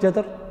kanë diçka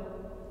tjetër?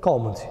 Ka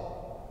mundësi.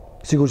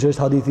 Sigur që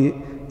është hadithi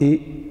i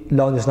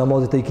lanjes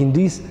namazit të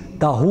ikindis,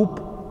 ta humb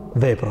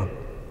veprën.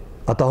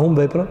 A ta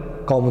humb veprën?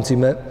 Ka mundësi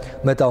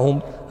me ta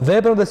humb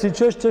veprën, dhe si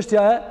që është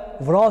çështja e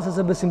vrasjes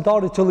e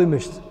besimtarit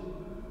qëllimisht.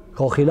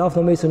 Ka khilaf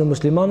në mesin e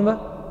muslimanëve.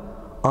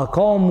 A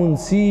ka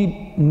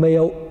mundësi me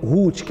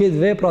hu qëket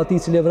vepra ati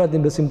cili e vret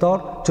një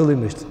besimtar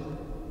qëllimisht?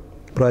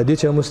 Pra e di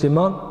që e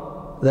musliman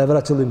dhe e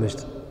vret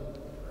qëllimisht.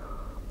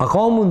 A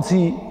ka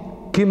mundësi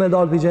ki me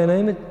dalë për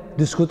xhenemit,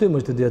 diskutojmë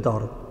është të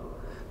dietarët.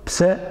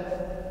 Pse?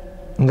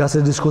 Nga se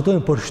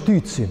diskutojmë për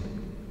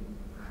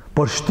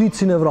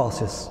shtytsin e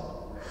vrasjes.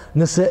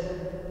 Nëse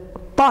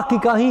pak i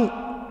ka hi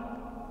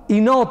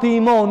inati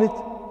imanit,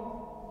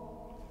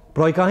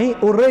 pra i ka hi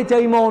urrejtja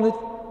imanit,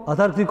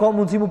 atër këti ka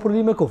mundësi mu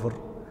përli me kufër.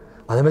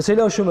 A dhe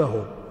mesela është shumë e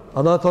hull.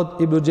 A dhe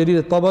thot Ibn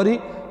Xherir Tabari,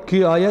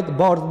 kjo ajet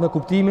bardh në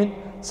kuptimin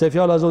se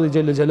fjala e Zotit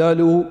Xhelle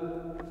Xhelaluhu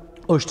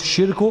është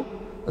shirku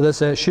dhe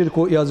se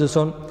shirku i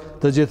azëson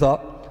të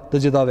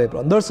gjitha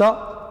vepra. Ndërsa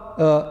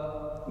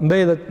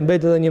mbetet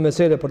edhe një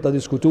mesele për ta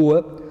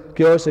diskutuar,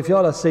 kjo është se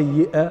fjala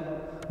sejjie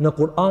në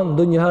Kur'an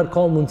ndonjëherë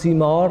ka mundësi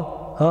me ardh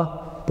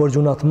për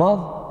gjuna të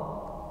madh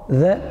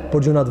dhe për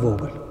gjuna të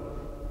vogël.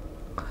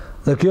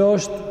 Dhe kjo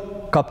është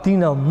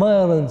kaptina më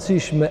e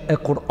rëndësishme e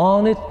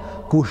Kur'anit,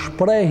 ku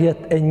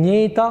shprehjet e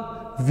njëjta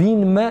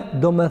vijnë me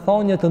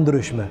domethënie të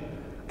ndryshme.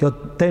 Kjo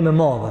temë e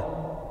madhe.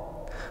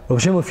 Për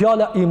shembull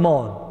fjala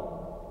iman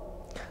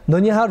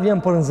ndonjëherë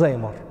vjen për në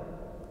zemër,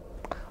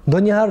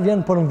 ndonjëherë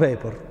vjen për në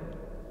vepër,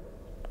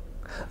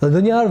 dhe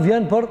ndonjëherë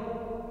vjen për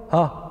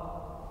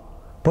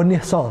një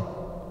ihsan.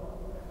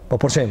 Po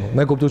për shembull,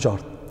 me kuptu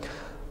qartë.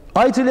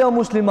 Ai cili është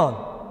musliman,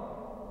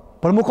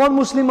 për më konë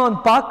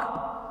musliman pak,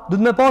 du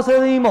të me pas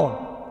edhe iman.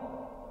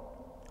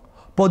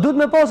 Po du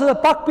të me pas edhe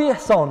pak për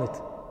ihsanit.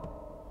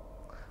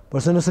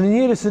 Përse nëse një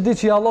njëri se di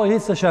që i Allah i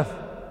hitë se shef,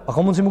 a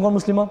ka mundë si më konë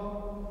musliman?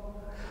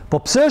 Po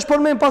pse është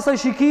përmen pasaj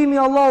shikimi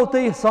Allahu të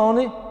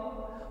ihsani?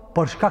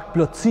 Për shkak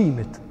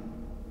plotësimit.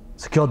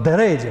 Se kjo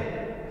deregje.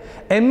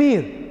 E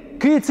mirë,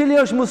 ky i cili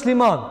është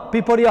musliman, pi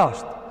për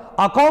jashtë,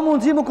 a ka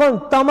mundësi më konë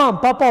tamam,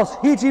 pa pas,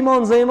 hiq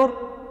iman në zemër?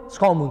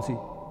 S'ka mundësi.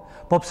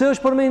 Po pse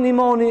është përmen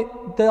imani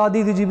të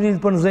hadithi Gjibrilit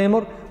për në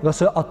zemër? Nga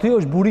se aty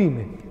është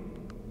burimi.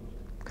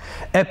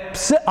 E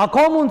pse, a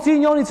ka mundësi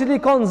njëri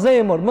cili ka në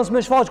zemër, mës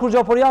me shfaq kur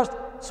gja për jashtë?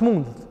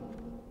 S'mundet.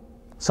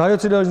 Sa ajo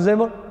cili është në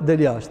zemër,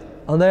 del jashtë.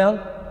 Andaj janë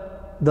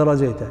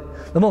dërajete.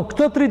 Dhe mon,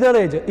 këto tri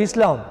dërejgje,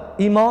 islam,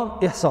 iman,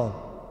 ihsan.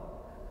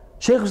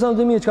 Shekhu Islam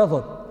të mirë, që ka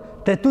thot?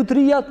 Te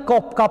tutrijat,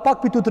 ka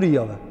pak për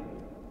tutrijave.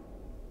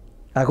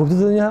 E kuptit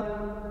dhe një?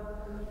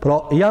 Pra,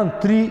 janë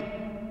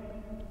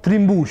tri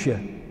mbushje,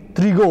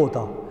 tri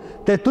gota.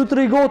 Te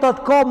tri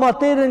gotat ka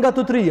materin nga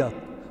tutrijat.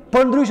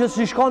 Për ndryshe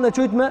si shkane e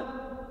qëjt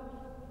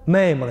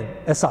me emrin,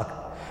 e sak.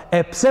 E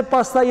pse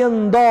pas ta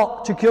jenë nda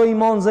që kjo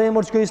iman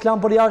zemër, që kjo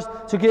islam për jashtë,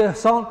 që kjo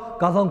ihsan,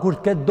 ka thonë kur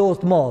të ketë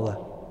dozë të madhe.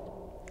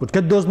 Kur të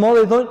ketë dozë të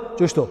madhe, i thonë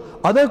që shto.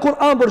 A dhe në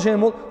Kur'an për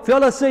shembull,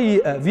 fjala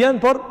sejjie vjen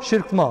për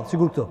shirk të madh,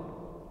 sigur këto.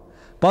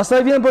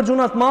 Pastaj vjen për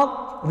gjuna të madh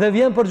dhe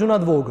vjen për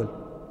gjuna të vogël.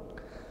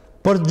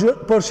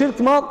 Për shirk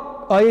të madh,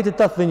 ajeti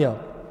 81.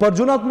 Për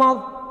gjuna të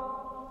madh,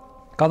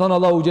 ka thënë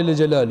Allahu Xhelle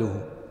Xhelaluhu.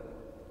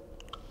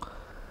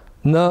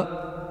 Në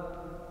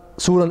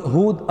surën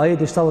Hud,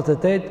 ajeti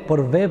 78, për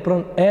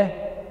veprën e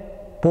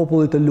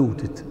popullit të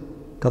Lutit.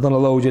 Ka thënë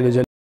Allahu Xhelle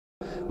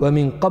Xhelaluhu, wa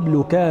min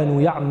qablu kanu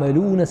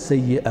ya'maluna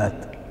as-sayyi'at.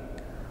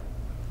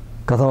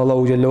 Ka thënë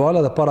Allahu Xhellahu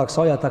Ala, dhe para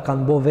kësaj ata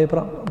kanë bo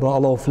vepra, pra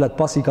Allahu flet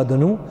pas i ka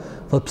dënu,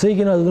 thot pse i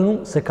kena dënu,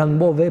 se kanë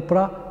bo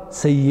vepra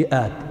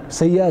sejjiat.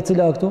 Sejjiat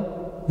cila këtu?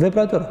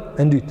 Vepra e tëra,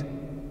 e ndytë.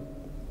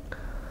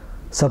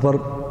 Sa për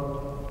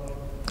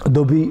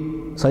dobi,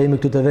 sa jemi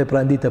këtu të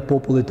vepra e ndytë e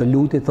popullit të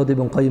Lutit, thot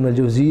Ibn Qayyim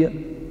el-Jauziyja,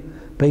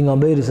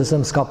 pejgamberi se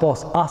sem s'ka pas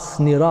as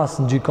një rast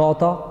në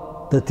gjykata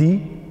të ti,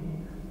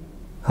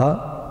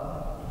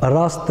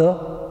 rast të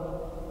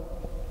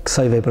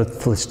kësaj vepre të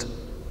thlisht.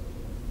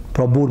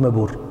 Pra burr me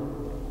burr.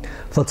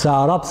 Thot se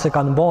Arabët se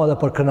kanë ba edhe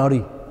për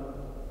krenari.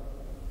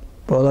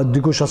 Pra edhe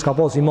dikush as ka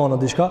pas iman në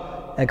diçka,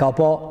 e ka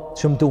pa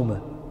qëmtume.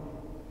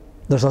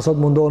 Dërsa sot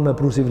mundohen me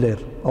prusi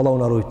vlerë. Allah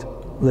unë arrujt.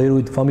 Dhe i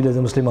rujt familjet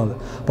e muslimanve.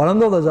 Para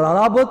ndodhe zër,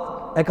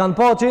 Arabët e kanë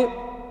pa që,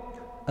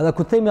 edhe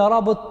ku themi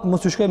Arabët,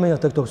 mos të shkoj me një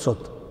të këto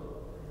sot.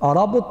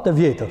 Arabët të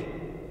vjetër.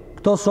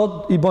 Këto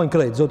sot i bojnë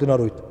krejt, zotin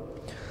arrujt.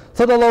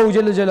 Thot Allahu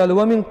Xhelle Xhelalu,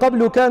 wa min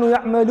qablu kanu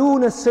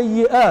ya'maluna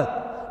as-sayyi'at.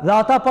 Dhe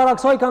ata para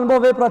kësaj kanë bë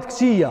vepra të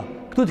këqija.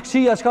 Këtu të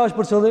këqija çka është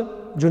për qëllim?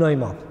 Gjuna i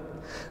madh.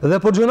 Dhe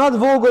për gjunat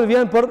vogël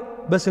vjen për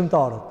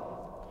besimtarët.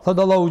 Thot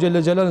Allahu Xhelle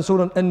Xhelal në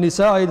surën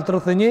An-Nisa ayat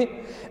 31,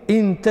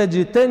 in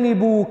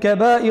tajtanibu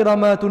kaba'ira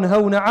ma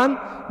tunhauna an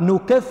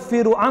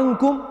nukaffiru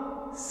ankum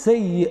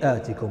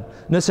sayyi'atikum.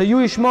 Nëse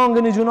ju i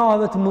shmangeni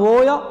gjunave të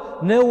mëdha,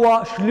 ne u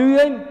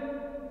shlyejmë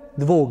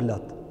të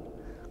voglat.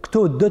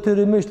 Këtu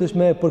detyrimisht është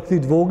me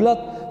përkthit voglat,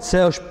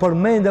 se është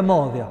përmendje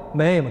madhja,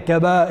 me emër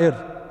kaba'ir.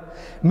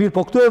 Mirë,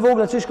 po këtu e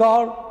vogla që shka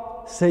arë?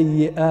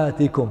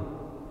 Sejjiatikum.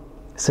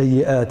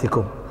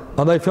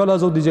 Andaj fjala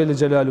Zotit Xhelle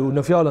Xhelalu,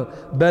 në fjallën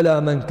bela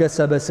men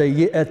kesebe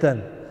sejjieten,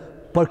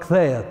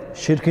 përkthejet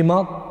shirk i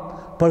madh,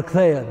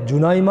 përkthejet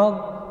gjuna i madh,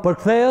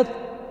 përkthejet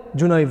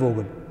gjuna i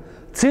vogël.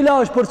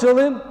 Cila është për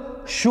qëllim?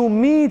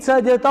 Shumica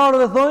e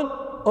dietarëve thonë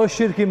është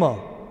shirk i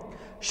madh.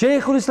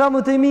 Sheikhul Islam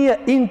Ibn Taymija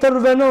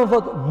intervenon,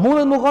 thotë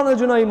mundet më kanë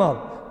gjuna i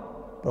madh.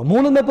 Pra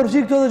mundet me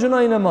përfshi këtu edhe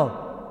gjunain e madh.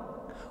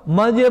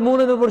 Madje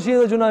mundet me përfshi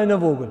edhe gjunain e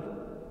vogël.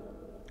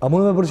 A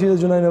mundet me përfshi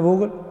edhe gjunain e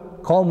vogël?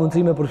 Ka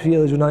mundësi me përfshi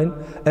edhe gjunain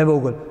e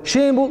vogël.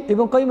 Shembull,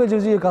 Ibn Qayyim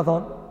el-Jauziyja ka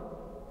thënë,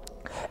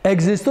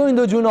 Ekzistojnë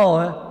do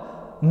gjunahe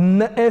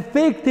në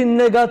efektin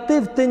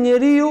negativ të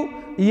njeriu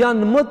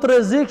janë më të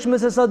rrezikshme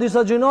se sa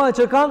disa gjunahe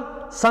që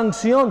kanë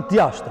sankcion të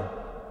jashtëm.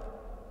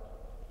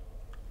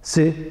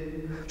 Si?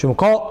 Që më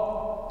ka,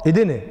 i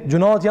dini,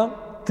 gjunahet janë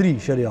 3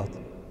 shariat.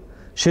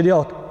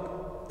 Shariat,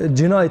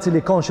 gjunaj i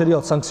cili kanë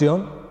shariat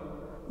sankcion,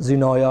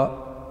 zinaja,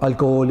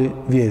 alkoholi,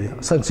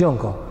 vjedhja. Sankcion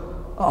ka.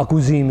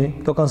 Akuzimi,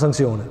 këto kanë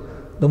sankcione.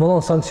 Do më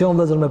thonë sankcion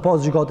dhe zërë me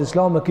pas gjykat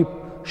islam e kip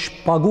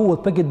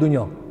shpaguhet për këtë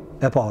dunja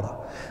e para.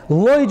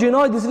 Lloji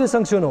gjunajt i cili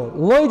sankcionohet.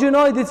 Lloji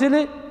gjunajt i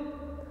cili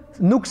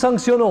nuk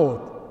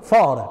sankcionohet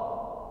fare.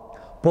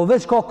 Po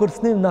veç ka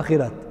kërcënim në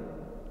ahiret.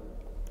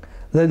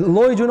 Dhe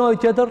lloji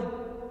gjunajt tjetër,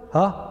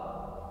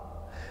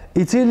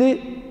 i cili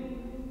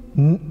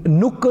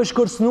nuk është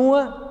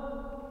kërcënue,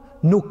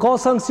 nuk ka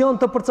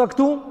sankcion të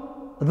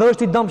përcaktuar dhe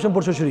është i dëmshëm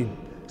për shoqërinë.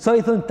 Sa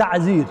i thënë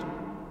ta'zir.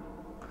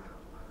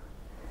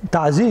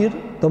 Ta'zir,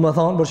 do më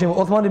thonë, për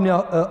shembull Uthman ibn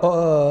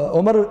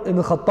Umar ibn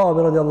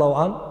Khattabi radiallahu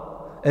an,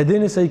 e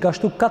dini se i ka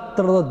shtu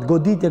 40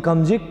 goditje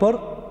kamxhik për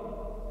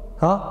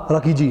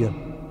rakixhien.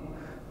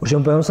 Për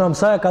shembull pejgamberi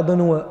sa e ka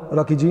dënuar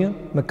rakixhien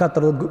me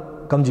 40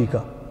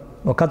 kamxhika,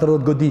 me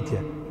 40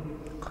 goditje.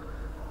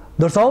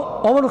 Dorso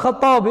Umar ibn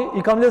Khattabi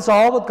i ka mbledh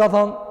sahabët, ka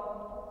thonë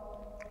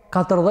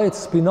 40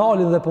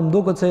 spinalin dhe po më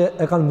duket se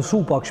e kanë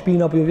mësu pak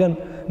shpina, po ju vjen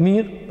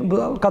mirë,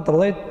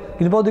 40,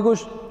 keni po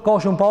dikush ka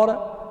shumë pare,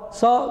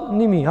 sa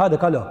 1000, hajde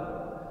kalo.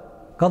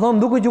 Ka thonë,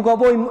 më duket ju ka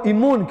boj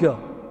imun kjo.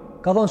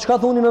 Ka thonë, çka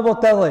thuni me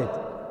bot 80?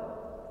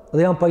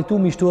 Dhe janë pajtu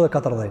mi shtu edhe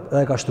 40,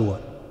 edhe ka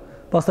shtuar.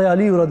 Pastaj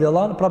Aliu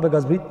radiallahu anhu prapë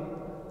ka zbrit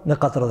në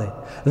 40.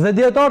 Dhe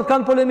dietarët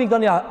kanë polemik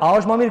tani, a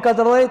është më mirë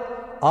 40?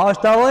 A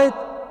është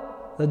 80?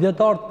 Dhe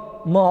dietarët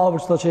më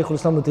afër se Sheikhul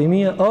Islam ibn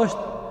Taymija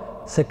është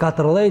se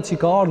 40 që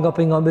ka ardhur nga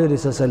pejgamberi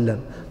sallallahu alajhi wasallam.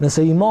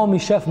 Nëse imami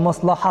shef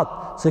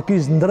maslahat se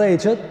ky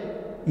ndrejçet,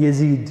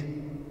 Jezid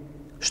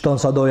shton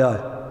sa doja.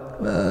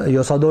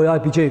 Jo sa doja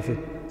pi qefi,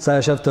 sa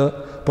e shef të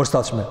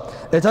përshtatshme.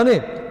 E tani,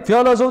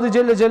 fjala e Zotit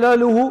xhelle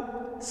xhelaluhu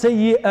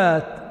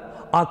sayyiat.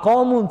 A ka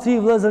mundsi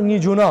vëllezër një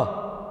gjuna?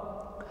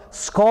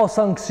 S'ka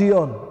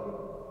sankcion.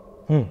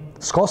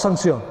 S'ka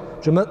sankcion.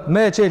 Që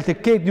me e qelë të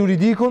ketë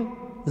juridikun,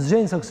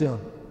 zgjenë sankcion.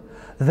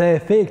 Dhe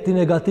efekti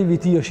negativ i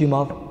tij është i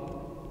madh.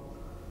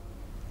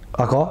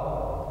 A ka?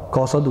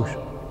 Ka sa dush.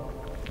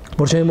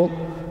 Për shembull,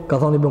 ka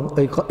thënë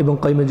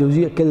Ibn Qayyim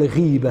al-Jauziyja kel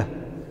ghibe,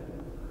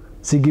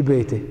 si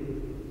gibeti.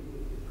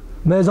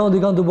 Me e zonë di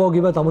kanë të bo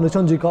gibet, a më në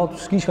qënë gjikat,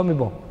 s'kish kam i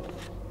bo.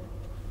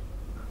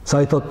 Sa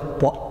i thot,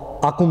 po,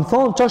 a ku më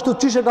thonë, qashtu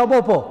qishe ka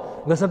bo, po.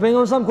 Nga se për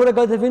nga mësëm, kër e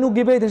ka definu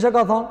gibetin, që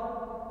ka thonë?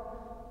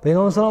 Për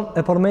nga mësëm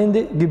e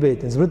përmendi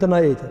gibetin, zbritën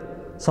a jetë.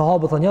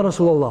 Sahabë thonë, ja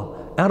Rasulullah,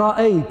 e ra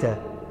ejte,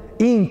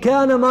 in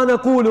kene ma në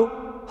kulu,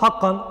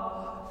 haqqan,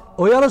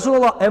 o ja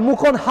Rasulullah, e mu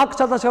konë haq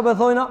që ata që ka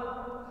bethojna?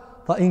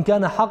 Tha, in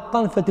kene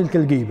haqqan fetil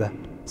kel gibe,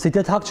 si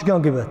tjetë haq që kjo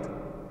në gibet.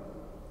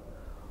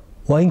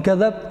 Wa in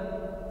këdheb,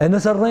 e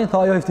nëse rrejnë,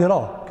 tha ajo iftira,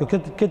 kjo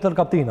këtër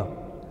kaptina.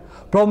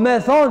 Pro me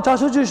thonë,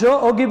 qashu qishë,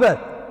 o gibet.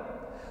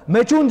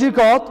 Me qunë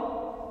gjikat,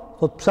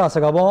 thot pësa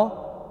se ka ba,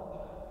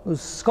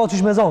 s'ka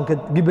qish me zonë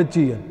këtë gibet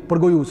qije,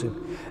 për gojusin.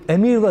 E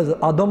mirë dhe,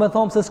 a do me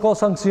thonë se s'ka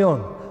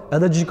sankcion,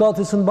 edhe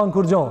gjikati së në banë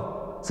kur gjonë,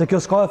 se kjo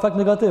s'ka efekt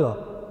negativa.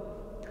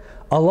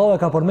 Allah e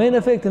ka përmejnë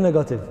efekti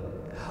negativ.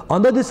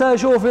 Andë disa e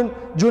shofin,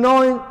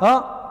 gjunajnë,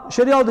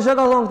 shëriati që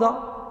ka thonë këta?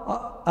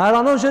 A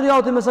ranon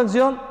shëriati me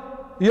sankcion?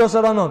 Jo se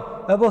ranon.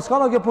 E po s'ka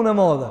në kjo punë e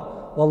madhe.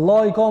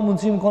 Wallahi ka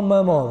mundësim konë më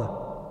e madhe.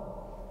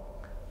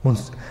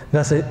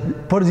 Nga se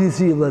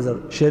përgjithsi, vëzër,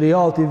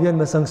 shëriati vjen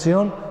me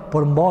sankcion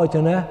për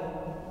mbajtjën e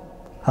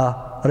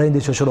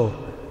rendi qëshëror.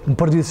 Në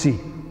përgjithsi.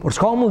 Por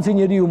s'ka mundësi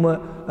njeriu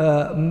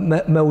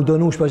me u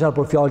dënu shpeqar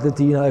për fjalët e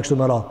tina e kështu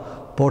me radhë.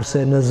 Por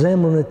se në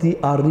zemrën e ti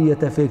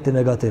arrijet efekti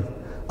negativ.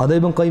 A dhe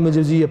Ibn Qayyim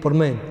al-Jauziyja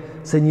përmend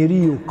se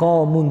njeriu ka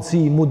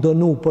mundësi mu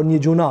dënu për një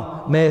gjuna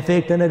me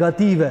efekte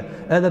negative,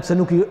 edhe pse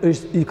nuk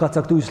i ka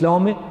caktu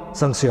Islami,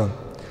 sankcion.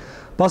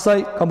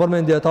 Pastaj kam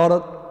përmend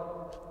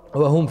dietarët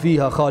wa hum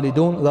fiha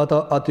khalidun, dhe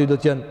ata aty do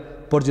të jenë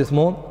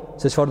përgjithmonë,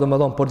 se çfarë do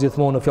të thonë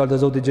përgjithmonë në fjalët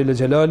e Zotit xhelle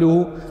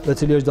xhelaluhu, dhe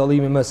cili është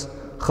dallimi mes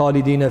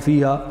khalidin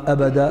fiha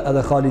abada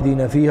edhe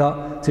khalidin fiha,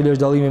 cili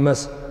është dallimi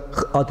mes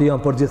aty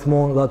janë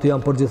përgjithmonë dhe aty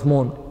janë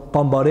përgjithmonë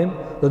pa mbarim.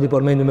 Do t'i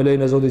përmendim me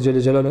lejnë e Zotit xhelle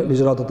xhelaluhu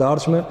ligjëratat e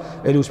ardhshme.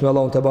 Elusmi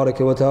Allahun te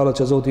bareke ve teala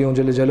që Zoti jon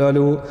xhelle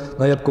xhelaluhu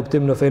na jep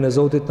kuptim në fenë e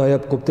Zotit, na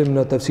jep kuptim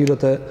në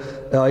tafsirat e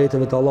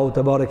ajeteve të Allahut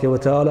te bareke ve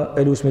teala.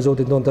 Elusmi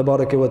Zotit don te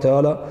bareke ve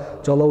teala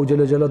që Allahu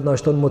xhelle xhelaluhu na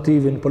shton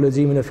motivin për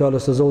leximin e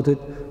fjalës së Zotit,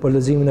 për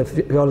leximin e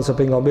fjalës së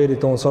pejgamberit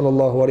ton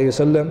sallallahu alaihi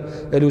wasallam.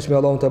 Elusmi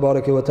Allahun te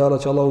bareke ve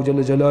teala që Allahu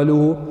xhelle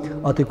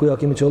xhelaluhu aty ku ja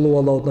kemi qellu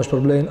Allahut na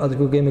shpërblen, aty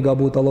ku kemi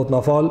gabut Allahut na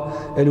fal.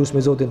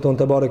 Elusmi Zotin ton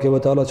te bareke ve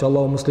teala që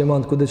Allahu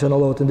musliman ku diçan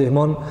Allahu të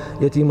ndihmon,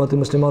 yetimat e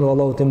muslimanëve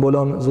Allahu të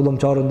mbulon,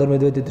 zullumçarët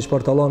ndërmjet vetit të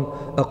shpartallon.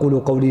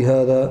 Aqulu qawli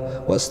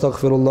hadha wa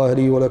astaghfirullaha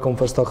li wa lakum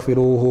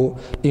fastaghfiruhu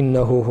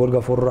innahu huwal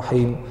ghafurur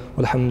rahim.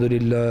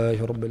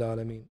 Walhamdulillahi rabbil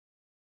alamin.